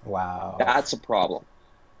 Wow. That's a problem.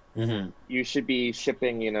 Mm-hmm. You should be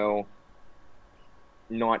shipping,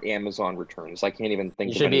 not Amazon returns. I can't even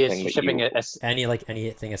You think of should be anything that shipping you.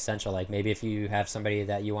 Anything essential, like maybe if you have somebody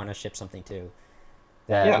that you want to ship something to,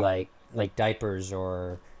 that Yeah, like diapers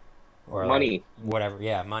or like money. whatever.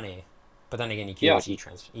 Yeah, money. But then again, you could Yeah, always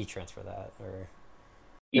e-transfer that or.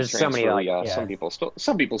 There's so many e-transfer. like Yeah, Yeah.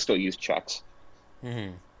 some people still use checks.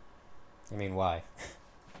 Mm-hmm. I mean, why?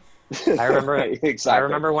 I remember I Exactly.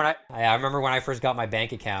 remember when I remember when I first got my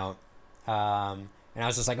bank account, and I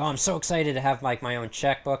was just like, oh, I'm so excited to have like my own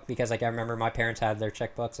checkbook because like I remember my parents had their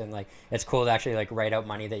checkbooks and like it's cool to actually like write out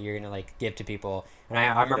money that you're gonna like give to people. And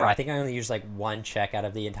I remember Yeah. I think I only used like one check out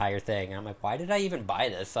of the entire thing, and I'm like, why did I even buy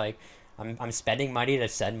this? Like, I'm spending money to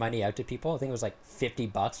send money out to people. I think it was like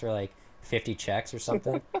 $50 or like 50 checks or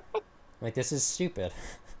something. Like this is stupid.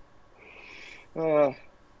 Uh,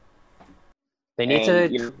 they need and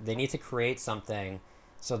to you know, They need to create something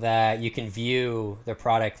so that you can view the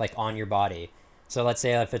product like on your body. So let's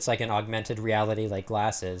say if it's like an augmented reality like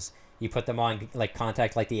glasses, you put them on like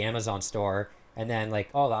contact like the Amazon store, and then like,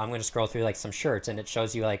 oh, I'm going to scroll through like some shirts, and it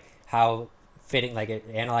shows you like how fitting, like it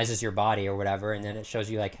analyzes your body or whatever, and then it shows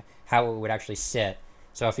you like how it would actually sit.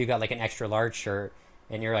 So if you got like an extra large shirt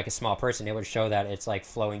and you're like a small person, it would show that it's like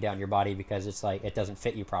flowing down your body because it's like it doesn't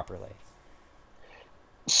fit you properly.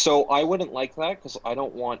 so I wouldn't like that because I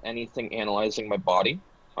don't want anything analyzing my body.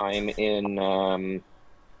 I'm in um,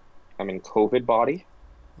 I'm in COVID body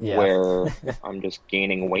Yeah. where I'm just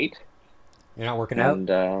gaining weight, You're not working out?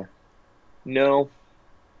 and no,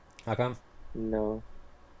 How come? no,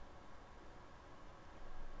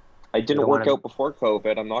 I you didn't don't work want out before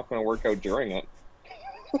COVID. I'm not going to work out during it.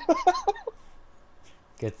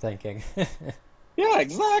 Good thinking. Yeah,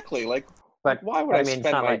 exactly. but Why would I I mean it's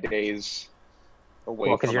spend not my like days away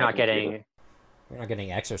well because from you're my not computer? getting You're not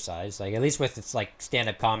getting exercise. Like at least with it's like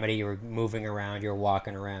stand-up comedy, you're moving around, you're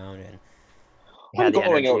walking around, and you I'm had the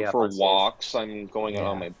going energy out up for on stage. walks. I'm going out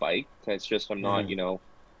on yeah. my bike. It's just I'm not, Hmm.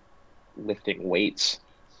 lifting weights.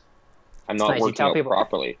 I'm It's not nice. You working tell out people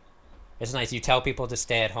properly. It's nice. You tell people to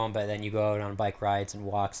stay at home, but then you go out on bike rides and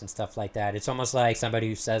walks and stuff like that. It's almost like somebody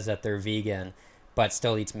who says that they're vegan, but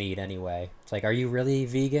still eats meat anyway. It's like, are you really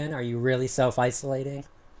vegan? Are you really self-isolating?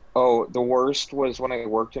 Oh, the worst was when I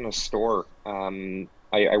worked in a store.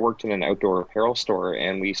 I worked in an outdoor apparel store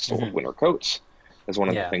and we sold Hmm. winter coats as one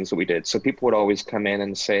of the Yeah. things that we did. So people would always come in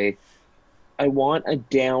and say, I want a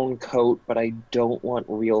down coat, but I don't want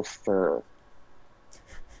real fur.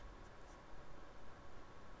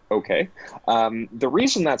 Okay. The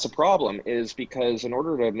reason that's a problem is because in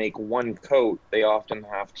order to make one coat, they often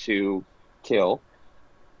have to kill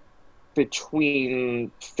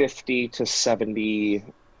between 50 to 70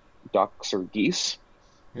 ducks or geese.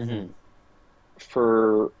 Hmm.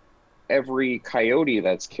 For every coyote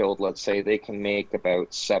that's killed, let's say, they can make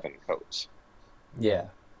about 7 coats.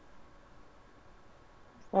 Yeah.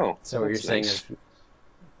 Oh, So what you're that's saying nice. is,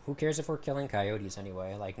 who cares if we're killing coyotes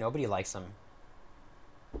anyway? Like nobody likes them.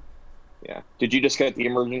 Yeah. Did you just get the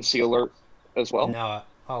emergency alert as well? No.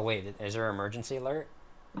 Oh wait, is there an emergency alert?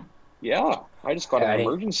 Yeah, I just got an I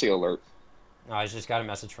didn't. emergency alert. No, I just got a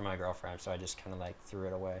message from my girlfriend, so I just kind of like threw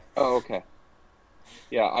it away. Oh, okay.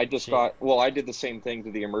 Yeah, I just She. got, well, I did the same thing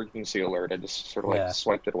to the emergency alert. I just sort of like Yeah.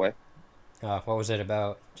 swiped it away. What was it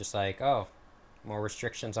about? Just like, oh, more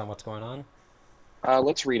restrictions on what's going on?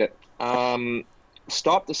 Let's read it.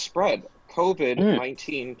 Stop the spread. Mm.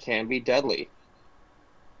 COVID-19 can be deadly.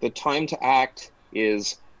 The time to act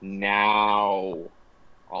is now.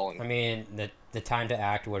 All in. I mean, the time to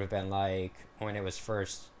act would have been like when it was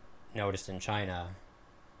first noticed in China.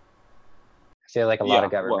 I feel like a lot Yeah,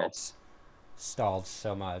 of well, governments. Stalled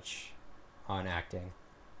so much on acting.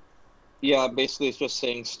 yeah, basically it's just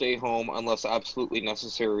saying stay home unless absolutely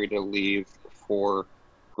necessary to leave for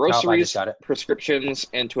Oh, I just groceries, got it. prescriptions,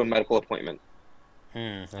 and to a medical appointment.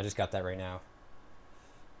 I just got that right now.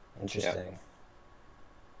 Yeah. Interesting.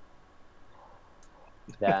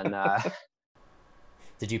 Then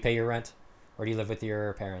Did you pay your rent, or do you live with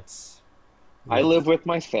your parents? You I live live with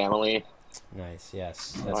my family. Nice.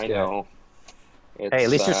 Yes, that's I good. know. hey, at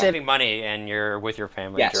It's least you're saving. Saving money, and you're with your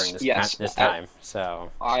family during yes, yes. this time.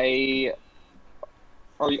 So I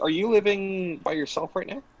are you living by yourself right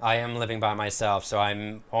now? I am living by myself, so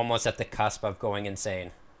I'm almost at the cusp of going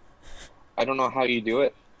insane. I don't know how you do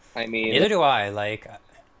it. I mean, Neither do I. Like,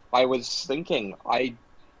 I was thinking, I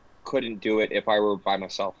couldn't do it if I were by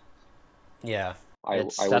myself. Yeah. I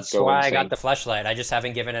would That's go why insane. I got The fleshlight. I just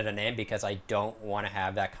haven't given it a name because I don't want to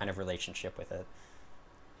have that kind of relationship with it.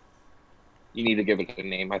 You need to give it a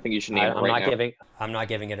name. I think you should name it I'm right not now. giving. I'm not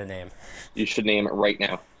giving it a name. You should name it right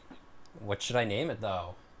now. What should I name it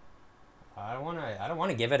though? I don't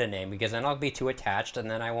want to give it a name because then I'll be too attached and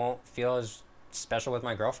then I won't feel as special with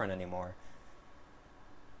my girlfriend anymore.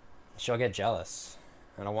 She'll get jealous.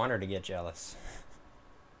 I don't want her to get jealous.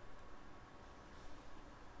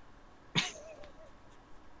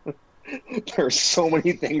 There's so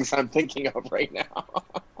many things I'm thinking of right now.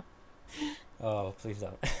 Oh, please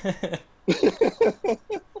don't.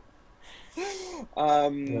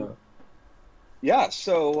 Yeah. Yeah.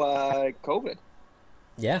 So COVID.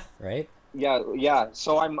 Yeah, right? Yeah.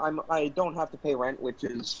 So I don't have to pay rent, which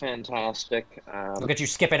is fantastic. Look at you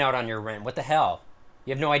skipping out on your rent. What the hell?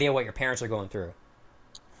 You have no idea what your parents are going through.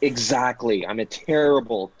 Exactly. I'm a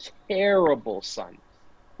terrible, terrible son.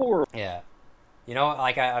 Horrible. Yeah. You know,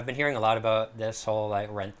 like I've been hearing a lot about this whole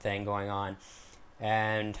like rent thing going on,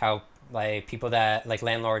 and how like people that like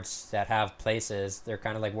landlords that have places, they're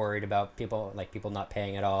kind of like worried about people not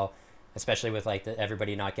paying at all, especially with like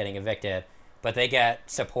everybody not getting evicted, but they get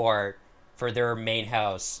support for their main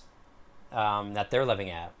house that they're living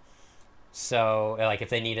at. So like if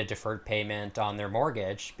they need a deferred payment on their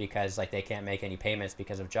mortgage because like they can't make any payments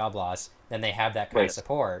because of job loss, then they have that kind of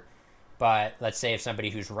support. But let's say if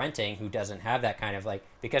somebody who's renting who doesn't have that kind of like,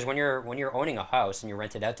 because when you're owning a house and you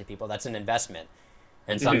rent it out to people, that's an investment.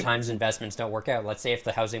 And sometimes investments don't work out. Let's say if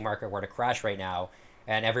the housing market were to crash right now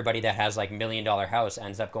and everybody that has like $1 million house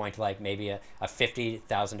ends up going to like maybe a $50,000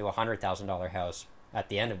 to $100,000 house at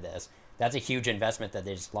the end of this. That's a huge investment that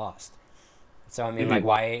they just lost. So I mean, like,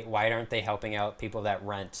 why aren't they helping out people that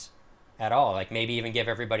rent at all? Like maybe even give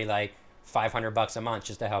everybody like $500 a month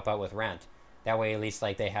just to help out with rent. That way, at least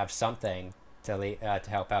like they have something to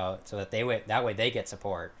help out, so that that way they get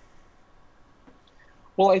support.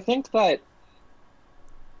 Well, I think that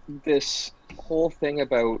this whole thing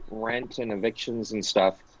about rent and evictions and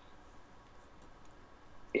stuff,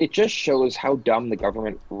 it just shows how dumb the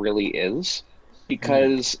government really is.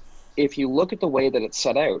 Because if you look at the way that it's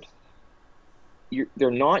set out,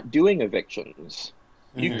 they're not doing evictions.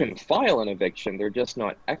 You can file an eviction, they're just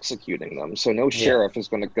not executing them. So no sheriff is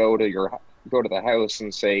going to go to the house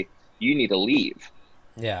and say you need to leave.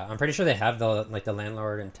 Yeah, I'm pretty sure they have the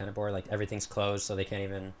landlord and tenant board, like everything's closed, so they can't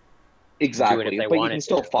even exactly. Do it if they but you wanted can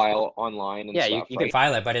still to. file online and stuff. You can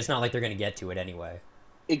file it, but it's not like they're going to get to it anyway.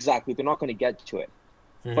 Exactly, they're not going to get to it.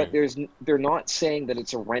 But they're not saying that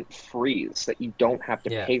it's a rent freeze, that you don't have to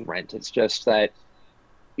pay rent. It's just that,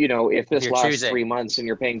 you know, if this lasts 3 months and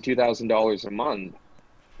you're paying $2,000 a month,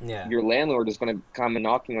 your landlord is going to come and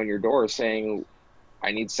knocking on your door saying,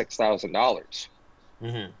 I need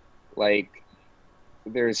 $6,000. Like,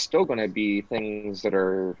 there's still going to be things that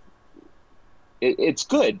are, it's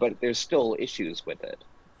good, but there's still issues with it.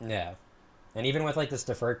 Yeah. And even with like this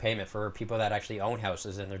deferred payment for people that actually own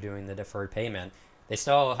houses and they're doing the deferred payment, they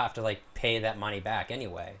still have to like pay that money back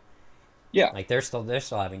anyway. Yeah. Like they're still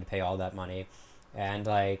having to pay all that money. And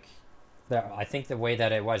like I think the way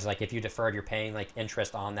that it was, like if you deferred, you're paying like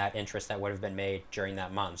interest on that interest that would have been made during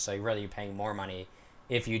that month. So you're paying more money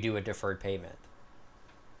if you do a deferred payment.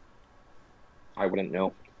 I wouldn't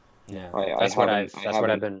know. Yeah. That's what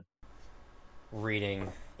I've been reading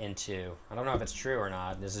into. I don't know if it's true or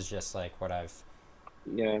not. This is just like what I've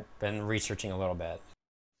been researching a little bit.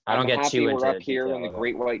 I don't get too into we're up here in the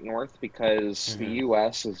Great White North because the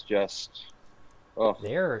U.S. is just. Oh.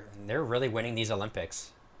 They're really winning these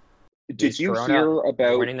Olympics. Did you hear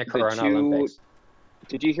about winning the Corona Olympics?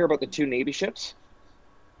 Did you hear about the two Navy ships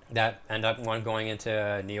that end up one going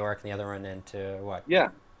into New York and the other one into what? Yeah,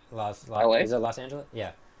 LA. Is it Los Angeles?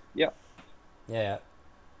 Yeah. Yeah.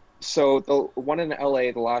 So the one in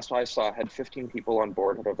LA, the last I saw, had 15 people on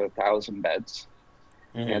board out of 1,000 beds,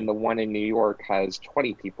 and the one in New York has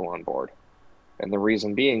 20 people on board. And the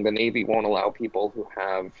reason being, the Navy won't allow people who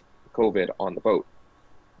have COVID on the boat.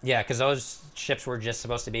 Yeah, because those ships were just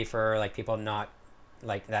supposed to be for like people not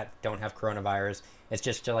like that don't have coronavirus. It's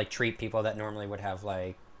just to like treat people that normally would have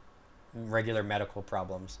like regular medical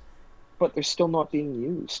problems. But they're still not being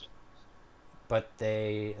used. But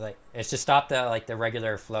they like it's to stop the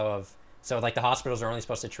regular flow of, so like the hospitals are only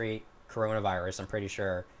supposed to treat coronavirus, I'm pretty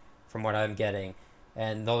sure, from what I'm getting.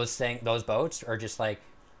 And those boats are just like,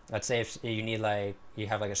 let's say if you need like you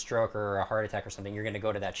have like a stroke or a heart attack or something, you're going to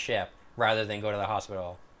go to that ship rather than go to the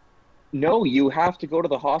hospital. No, you have to go to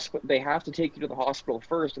the hospital. They have to take you to the hospital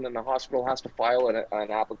first, and then the hospital has to file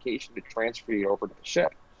an application to transfer you over to the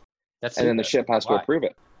ship. And then the ship has to approve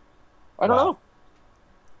it. I don't know.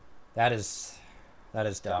 That is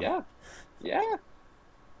dumb. Yeah, yeah,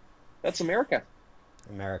 that's America.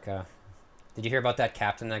 America. Did you hear about that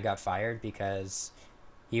captain that got fired because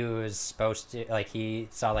he was supposed to, like, he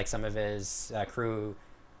saw like some of his crew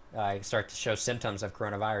start to show symptoms of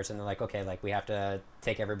coronavirus, and they're like, okay, like we have to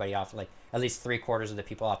take everybody off, like at least 3/4 of the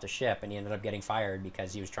people off the ship, and he ended up getting fired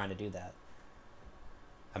because he was trying to do that.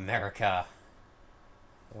 America,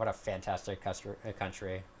 what a fantastic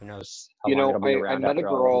country. Who knows how You long know, it'll be I around met a after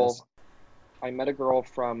all of this? girl. I met a girl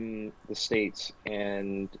from the States,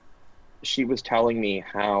 and she was telling me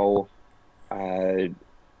how uh,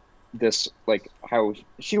 this, like, how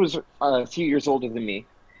she was a few years older than me,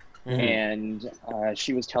 Mm-hmm. and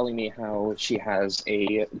she was telling me how she has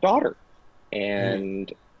a daughter, Mm-hmm.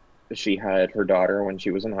 and she had her daughter when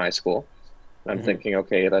she was in high school. And I'm Mm-hmm. thinking,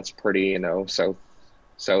 okay, that's pretty,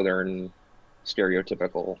 southern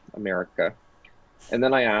stereotypical America. And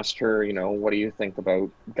then I asked her, what do you think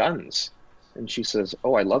about guns? And she says,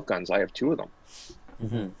 "Oh, I love guns. I have two of them.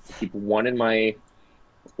 Mm-hmm. I keep one in my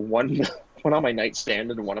one one on my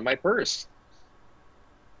nightstand and one in my purse."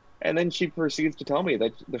 And then she proceeds to tell me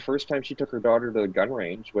that the first time she took her daughter to the gun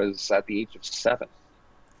range was at the age of 7.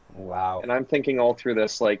 Wow. And I'm thinking all through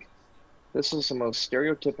this, like, this is the most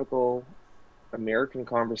stereotypical American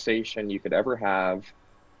conversation you could ever have.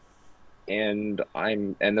 And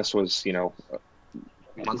this was,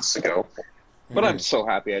 months ago. But I'm Mm-hmm. so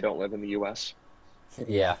happy I don't live in the US.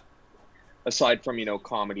 Yeah. Aside from,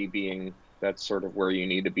 comedy being that's sort of where you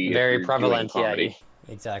need to be if Very you're doing prevalent. Yeah. comedy.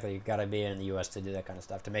 Exactly. You've got to be in the U.S. to do that kind of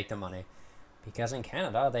stuff to make the money, because in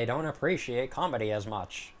Canada they don't appreciate comedy as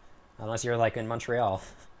much, unless you're like in Montreal.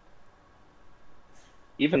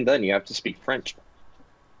 Even then, you have to speak French.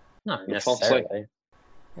 Not It's also, necessarily.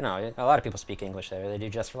 You know, a lot of people speak English there. They do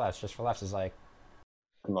Just for Laughs. Just for Laughs is like,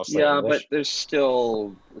 Mostly yeah, but English. it's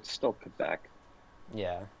still Quebec.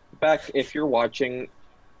 yeah. Quebec, if you're watching,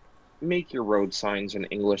 make your road signs in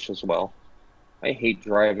English as well. I hate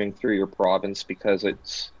driving through your province because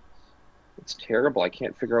it's terrible. I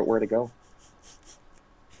can't figure out where to go.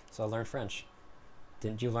 So learn French.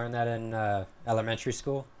 Didn't you learn that in elementary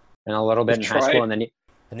school? And a little I bit in high school, tried. and then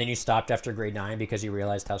And then you stopped after grade 9 because you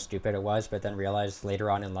realized how stupid it was, but then realized later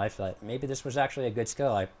on in life that maybe this was actually a good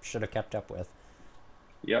skill I should have kept up with.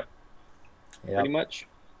 Yep, pretty Yep. much.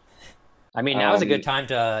 I mean, now is a good Um, time.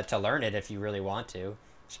 Time to learn it if you really want to.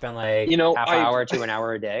 Spend like you know, Half I've hour to an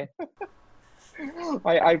hour a day.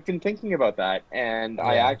 I've been thinking about that, and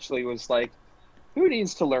I yeah. actually was like, who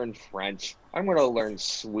needs to learn French? I'm going to learn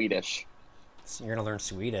Swedish. So you're gonna learn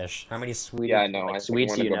Swedish. How many Yeah, Swedish? no, Like I think I'm Swedes,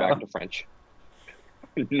 going to you go back know. to French.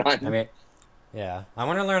 I None. mean, yeah. I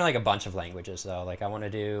want to learn like a bunch of languages though. Like I want to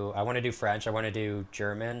do French. I want to do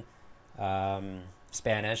German,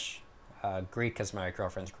 Spanish, Greek because my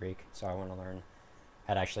girlfriend's Greek, so I want to learn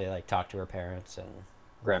how to actually like talk to her parents and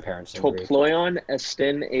grandparents in To Greek. ploion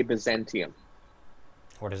estin a Byzantium.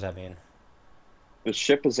 What does that mean? The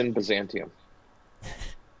ship is in Byzantium.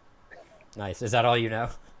 Nice. Is that all you know?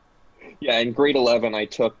 Yeah, in grade 11, I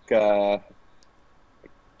took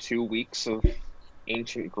 2 weeks of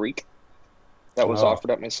ancient Greek that was Oh,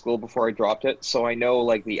 offered at my school before I dropped it. So I know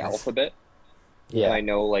like the nice. alphabet, and Yeah. I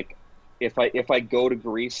know like if I go to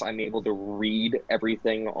Greece, I'm able to read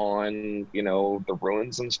everything on, the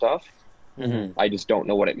ruins and stuff. Mm-hmm. I just don't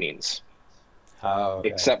know what it means, Oh, okay.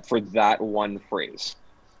 except for that one phrase.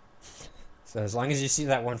 So as long as you see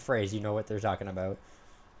that one phrase, you know what they're talking about.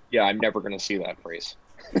 Yeah, I'm never going to see that phrase.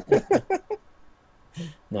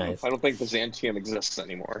 Nice. I don't think Byzantium exists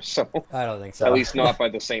anymore, so I don't think at so. least not by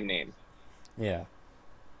the same name. Yeah.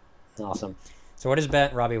 Awesome. So what has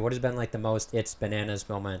been, Robbie, what has been like the most it's bananas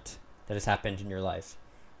moment that has happened in your life?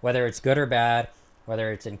 Whether it's good or bad,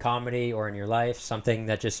 whether it's in comedy or in your life, something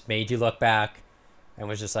that just made you look back and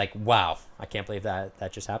was just like, wow, I can't believe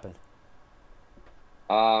that just happened.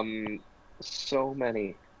 Um, so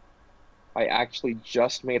many. I actually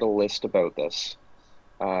just made a list about this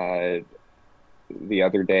uh, the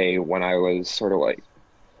other day when I was sort of like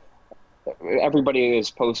everybody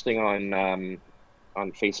is posting on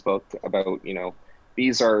Facebook about,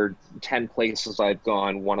 these are 10 places I've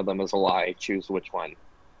gone, one of them is a lie, choose which one.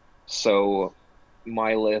 So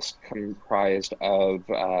my list comprised of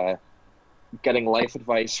getting life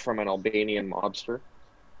advice from an Albanian mobster.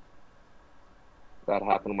 That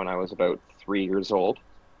happened when I was about 3 years old.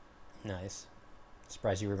 Nice.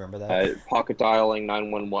 Surprised you remember that. Pocket dialing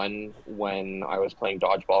 911 when I was playing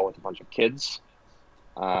dodgeball with a bunch of kids.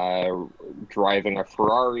 Uh, Driving a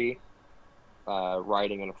Ferrari,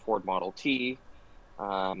 riding in a Ford Model T.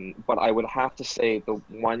 But I would have to say the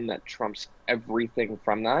one that trumps everything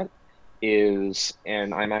from that is,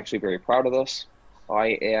 and I'm actually very proud of this,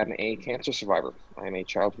 I am a cancer survivor. I am a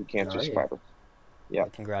childhood cancer survivor. Yeah.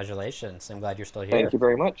 Well, congratulations. I'm glad you're still here. Thank you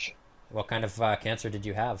very much. What kind of cancer did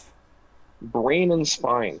you have? Brain and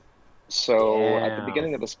spine. So at the Damn.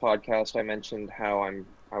 beginning of this podcast, I mentioned how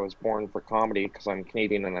I was born for comedy because I'm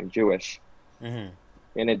Canadian and I'm Jewish. Mm-hmm.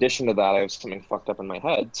 In addition to that, I have something fucked up in my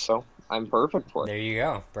head, so I'm perfect for it. There you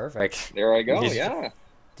go. Perfect. There I go. Yeah.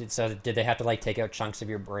 Did they have to like take out chunks of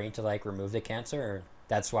your brain to like remove the cancer, or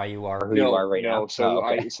that's why you are Who you are right now? So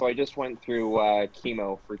Oh, okay. I just went through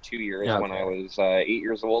chemo for 2 years when I Okay. was 8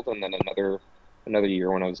 years old, and then another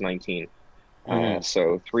year when I was 19. Mhm.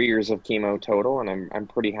 So 3 years of chemo total, and I'm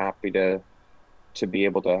pretty happy to be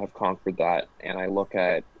able to have conquered that. And I look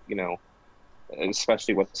at,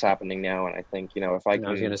 especially what's happening now, and I think, if I I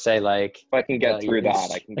was can gonna say like get through that,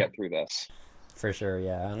 I it's can get through this. for sure.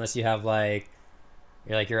 Yeah, unless you have like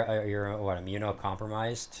you're what,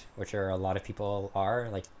 immunocompromised, which are a lot of people are.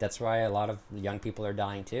 Like that's why a lot of young people are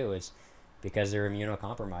dying too, is because they're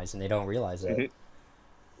immunocompromised and they don't realize it. Hmm.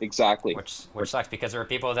 Exactly. Which sucks because there are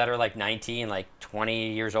people that are like 19, like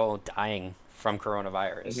 20 years old dying from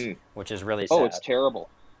coronavirus, Hmm. which is really Oh, it's sad. terrible.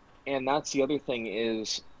 And that's the other thing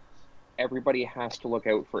is everybody has to look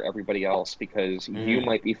out for everybody else because you Mm-hmm.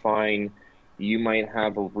 might be fine, you might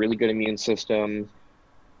have a really good immune system,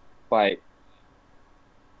 but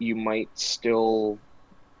you might still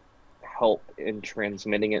help in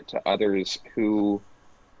transmitting it to others who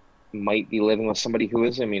might be living with somebody who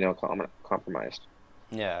is immunocompromised.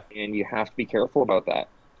 Yeah. And you have to be careful about that.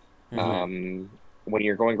 Mm-hmm. When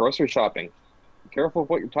you're going grocery shopping, be careful of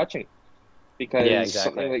what you're touching yeah, because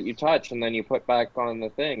something exactly. that you touch and then you put back on the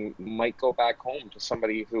thing might go back home to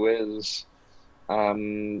somebody who is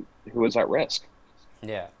at risk.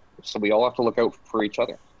 Yeah. So we all have to look out for each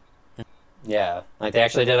other. Yeah, like they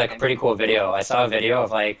actually did like a pretty cool video. I saw a video of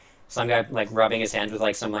like some guy like rubbing his hands with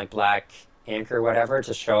like some like black ink or whatever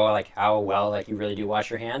to show like how well like you really do wash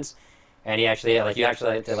your hands. And he actually like you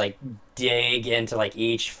actually have to like dig into like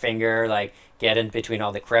each finger, like get in between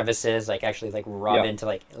all the crevices, like actually like rub Yeah, into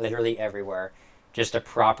like literally everywhere, just to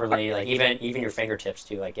properly like even your fingertips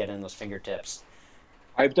too, like get in those fingertips.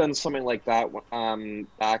 I've done something like that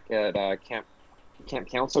back at camp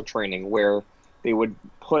counselor training where they would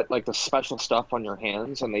put like the special stuff on your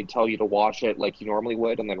hands and they'd tell you to wash it like you normally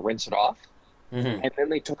would and then rinse it off. Mm-hmm. And then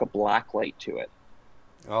they took a black light to it.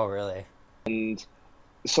 Oh, really?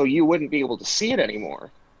 So you wouldn't be able to see it anymore.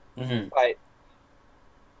 Mm-hmm. But,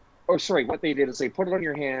 or sorry, what they did is they put it on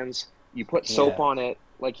your hands, you put soap Yeah, on it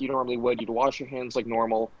like you normally would, you'd wash your hands like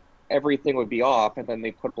normal, everything would be off, and then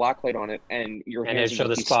they put black light on it and your And it hands would show just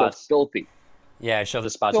the be still spots, filthy. yeah. Show the the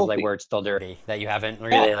spots of like Filthy. where it's still dirty. that you haven't Yeah,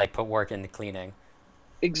 really like put work into cleaning.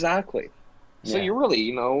 exactly. So Yeah. you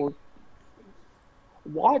really,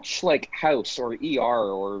 watch like House or ER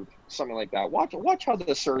or something like that. Watch how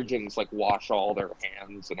the surgeons like wash all their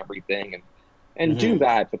hands and everything and do Mm-hmm.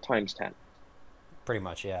 that but times 10. Pretty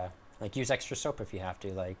much, yeah. Like use extra soap if you have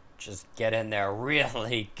to. Like just get in there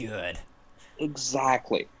really good.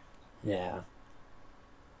 Exactly. Yeah.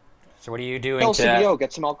 So what are you doing Tell to? CEO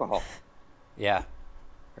get some alcohol. Yeah.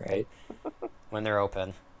 Right. When they're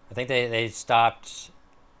open, I think they stopped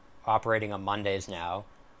operating on Mondays now,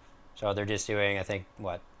 so they're just doing I think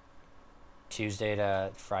what Tuesday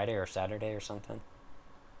to Friday or Saturday or something.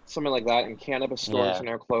 Something like that. And cannabis stores Yeah. are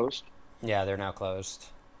now closed. Yeah, they're now closed,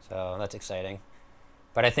 so that's exciting.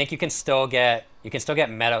 But I think you can still get if you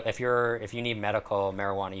need medical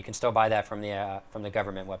marijuana, you can still buy that from the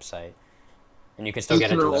government website, and you can still You get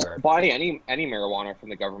can it delivered. buy any marijuana from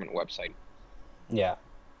the government website. Yeah,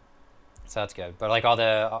 so that's good. But like all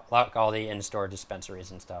the in-store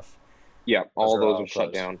dispensaries and stuff, Yeah, those all are those all are shut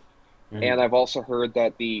closed. down. Hmm. And I've also heard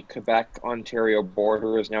that the Quebec-Ontario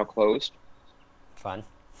border is now closed, Fun.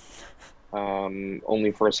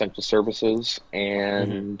 only for essential services. Hmm.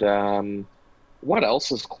 And what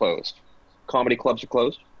else is closed? Comedy clubs are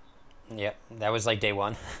closed. Yep, that was like day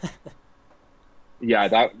one. Yeah,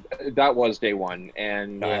 that was day one,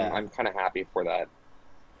 and I'm Yeah, I'm kind of happy for that,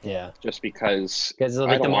 yeah. just because Because I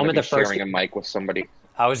like the don't want to moment be the first sharing a mic with somebody.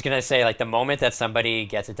 I was gonna say like the moment that somebody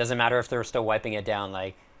gets it, doesn't matter if they're still wiping it down.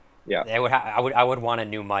 Like Yeah, I would want a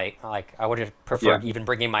new mic. Like I would have yeah. preferred even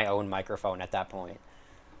bringing my own microphone at that point.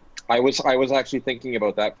 I was actually thinking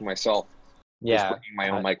about that for myself, is yeah, bringing my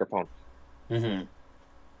own microphone. Hmm.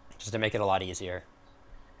 Just to make it a lot easier.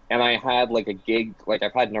 And I had like a gig, like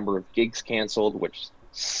I've had a number of gigs canceled, which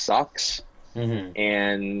sucks. Hmm.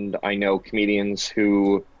 And I know comedians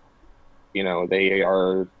who, they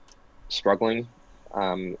are struggling,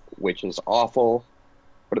 which is awful.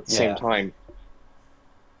 But at the same Yeah. time,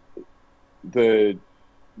 the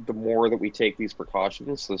the more that we take these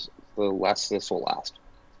precautions, the less this will last.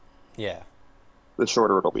 Yeah. The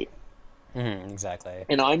shorter it'll be. Exactly.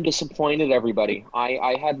 And I'm disappointed, everybody.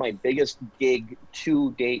 I had my biggest gig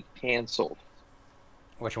to date canceled.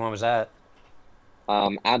 Which one was that?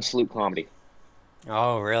 Absolute Comedy.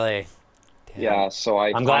 Oh, really? Damn. Yeah, so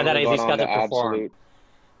I'm glad that I at least got to perform.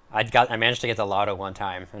 Absolute. I managed to get the lotto one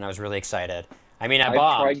time, and I was really excited. I mean, I I've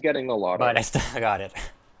bombed, tried getting the lotto, but I still got it.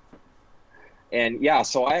 And yeah,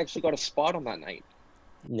 so I actually got a spot on that night.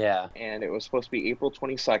 Yeah. And it was supposed to be April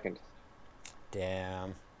 22nd.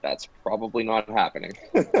 Damn. That's probably not happening.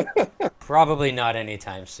 Probably not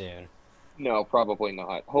anytime soon. No, probably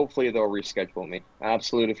not. Hopefully they'll reschedule me.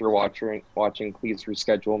 Absolute, if you're watching, please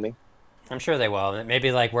reschedule me. I'm sure they will.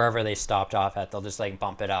 Maybe like wherever they stopped off at, they'll just like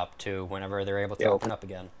bump it up to whenever they're able to open up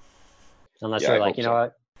again. Unless they're like, you know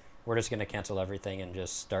what? We're just gonna cancel everything and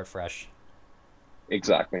just start fresh.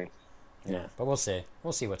 Exactly. Yeah, but we'll see.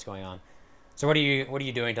 We'll see what's going on. So what are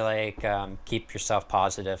you doing to like keep yourself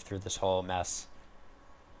positive through this whole mess?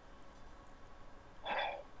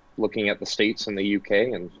 Looking at the States and the UK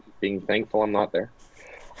and being thankful I'm not there.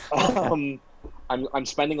 I'm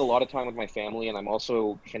spending a lot of time with my family, and I'm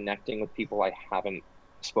also connecting with people I haven't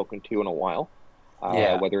spoken to in a while.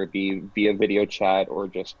 Whether it be via video chat or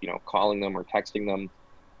just, calling them or texting them.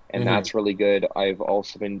 And that's really good. I've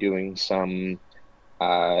also been doing some,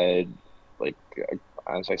 as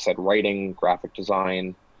I said, writing, graphic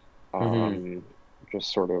design,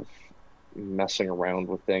 just sort of messing around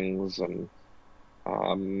with things. And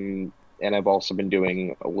I've also been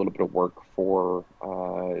doing a little bit of work for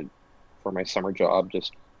my summer job,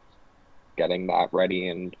 just getting that ready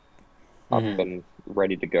and up and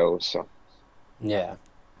ready to go. So yeah,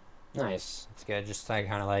 nice. It's good. Just like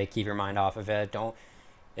kind of like keep your mind off of it.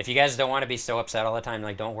 If you guys don't want to be so upset all the time,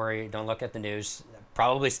 like don't worry, don't look at the news.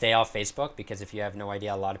 Probably stay off Facebook, because if you have no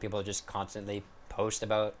idea, a lot of people just constantly post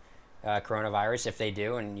about coronavirus. If they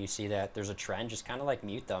do, and you see that there's a trend, just kind of like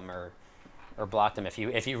mute them or block them if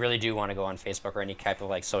you really do want to go on Facebook or any type of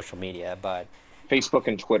like social media. But Facebook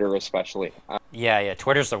and Twitter especially. Yeah,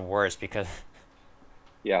 Twitter's the worst because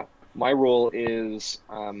yeah, my rule is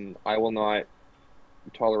I will not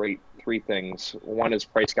tolerate three things. One is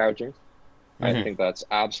price gouging. I think that's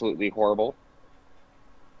absolutely horrible.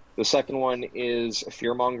 The second one is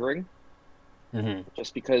fear mongering,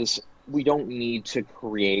 just because we don't need to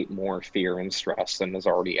create more fear and stress than is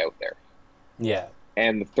already out there. Yeah.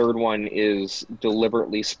 And the third one is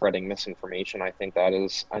deliberately spreading misinformation. I think that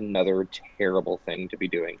is another terrible thing to be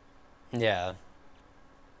doing. Yeah.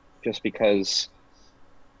 Just because,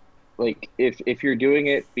 like, if you're doing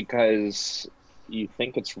it because you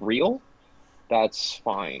think it's real, that's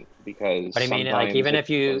fine. Because but I mean, like, even if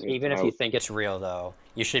you think it's real, though,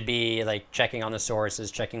 you should be like checking on the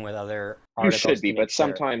sources, checking with other articles. You should be, but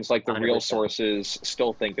sometimes like the 100%. Real sources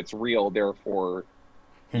still think it's real, therefore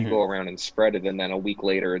you go around and spread it, and then a week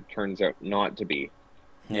later it turns out not to be.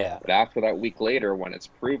 Yeah. But after that week later, when it's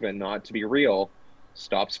proven not to be real,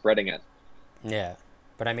 stop spreading it. Yeah.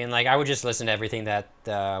 But I mean, like, I would just listen to everything that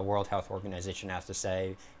the World Health Organization has to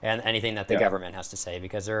say and anything that the government has to say,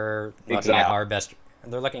 because they're looking at our best.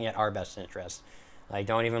 They're looking at our best interest. Like,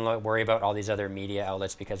 don't even worry about all these other media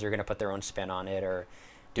outlets, because they're going to put their own spin on it or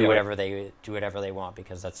do whatever they want,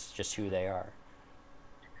 because that's just who they are.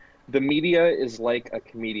 The media is like a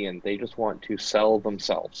comedian. They just want to sell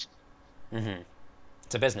themselves.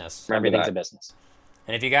 It's a business. Everything's a business.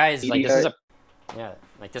 And if you guys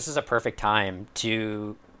like, this is a perfect time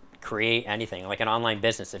to create anything, like an online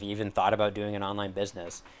business. If you even thought about doing an online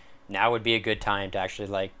business, now would be a good time to actually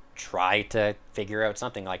like try to figure out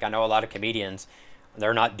something. Like, I know a lot of comedians,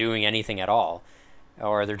 they're not doing anything at all,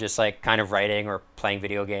 or they're just like kind of writing or playing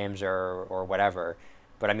video games or whatever.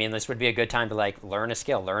 But I mean, this would be a good time to like learn a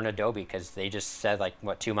skill, learn Adobe, because they just said like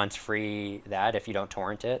 2 months free that if you don't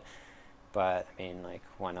torrent it. But I mean, like,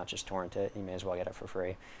 why not just torrent it? You may as well get it for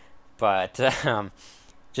free. But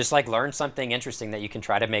just like learn something interesting that you can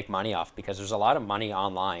try to make money off, because there's a lot of money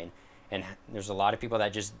online, and there's a lot of people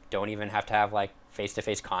that just don't even have to have like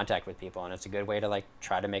face-to-face contact with people, and it's a good way to like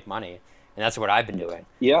try to make money. And that's what I've been doing.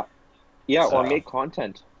 Yeah, or make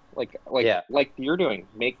content like you're doing.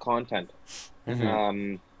 Make content.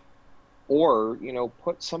 Or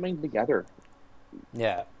put something together.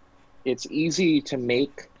 Yeah, it's easy to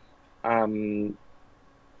make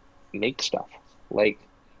stuff, like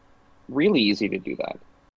really easy to do that.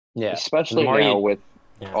 Yeah, especially now with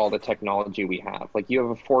all the technology we have. Like, you have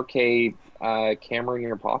a 4K camera in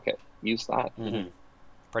your pocket. Use that.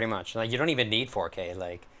 Pretty much. Like, you don't even need 4K.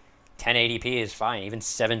 Like, 1080p is fine. Even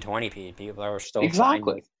 720p, people are still fine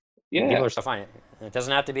with. Yeah, people are still fine. It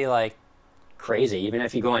doesn't have to be like crazy. Even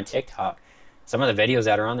if you go on TikTok, some of the videos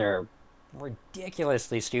that are on there are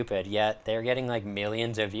ridiculously stupid, yet they're getting like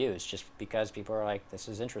millions of views just because people are like, this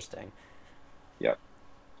is interesting. Yeah.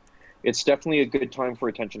 It's definitely a good time for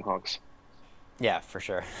attention honks. Yeah, for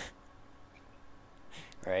sure.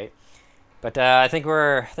 Right. But I think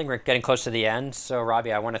we're getting close to the end. So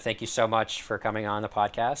Robbie, I want to thank you so much for coming on the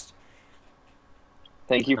podcast.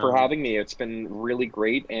 Thank you for having me. It's been really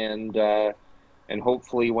great, and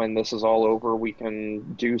hopefully when this is all over, we can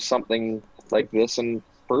do something like this in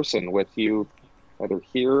person with you, either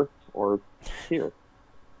here or here.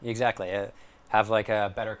 Exactly. Have like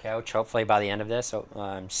a better couch, hopefully by the end of this. So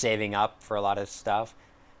I'm saving up for a lot of stuff.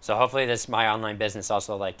 So hopefully my online business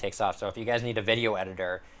also like takes off. So if you guys need a video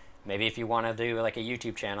editor, maybe if you want to do like a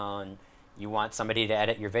YouTube channel and you want somebody to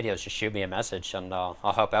edit your videos, just shoot me a message and I'll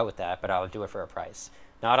help out with that, but I'll do it for a price.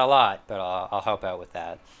 Not a lot, but I'll help out with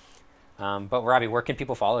that. But Robbie, where can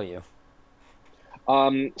people follow you?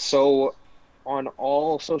 So on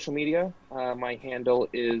all social media, my handle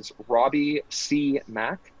is Robbie C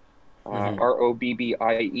Mac, Robbie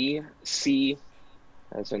C,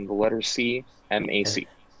 as in the letter C, MAC.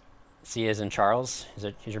 C as in Charles?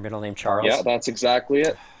 Is your middle name Charles? Yeah, that's exactly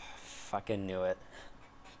it. Fucking knew it.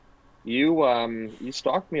 You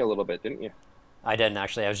stalked me a little bit, didn't you? I didn't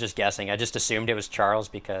actually. I was just guessing. I just assumed it was Charles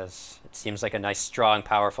because it seems like a nice, strong,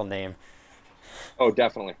 powerful name. Oh,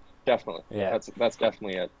 definitely. Yeah, that's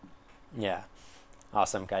definitely it. Yeah,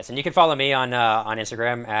 awesome, guys. And you can follow me on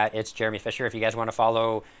Instagram at It's Jeremy Fisher. If you guys want to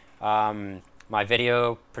follow my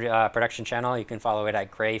video production channel, you can follow it at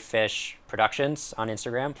Greyfish Productions on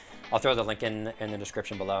Instagram. I'll throw the link in the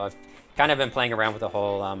description below. I've kind of been playing around with the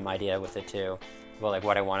whole idea with it too, well, like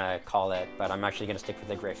what I want to call it, but I'm actually going to stick with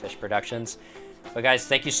the Greyfish Productions. But guys,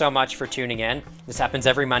 thank you so much for tuning in. This happens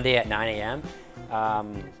every Monday at 9 a.m.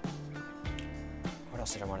 What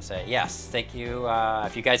else did I want to say? Yes, thank you.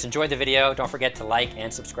 If you guys enjoyed the video, don't forget to like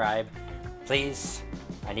and subscribe. Please,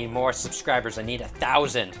 I need more subscribers. I need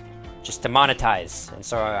 1,000 just to monetize, and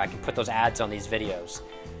so I can put those ads on these videos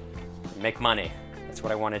and make money. That's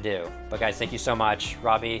what I want to do. But guys, thank you so much.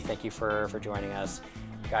 Robbie, thank you for joining us.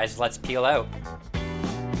 Guys, let's peel out.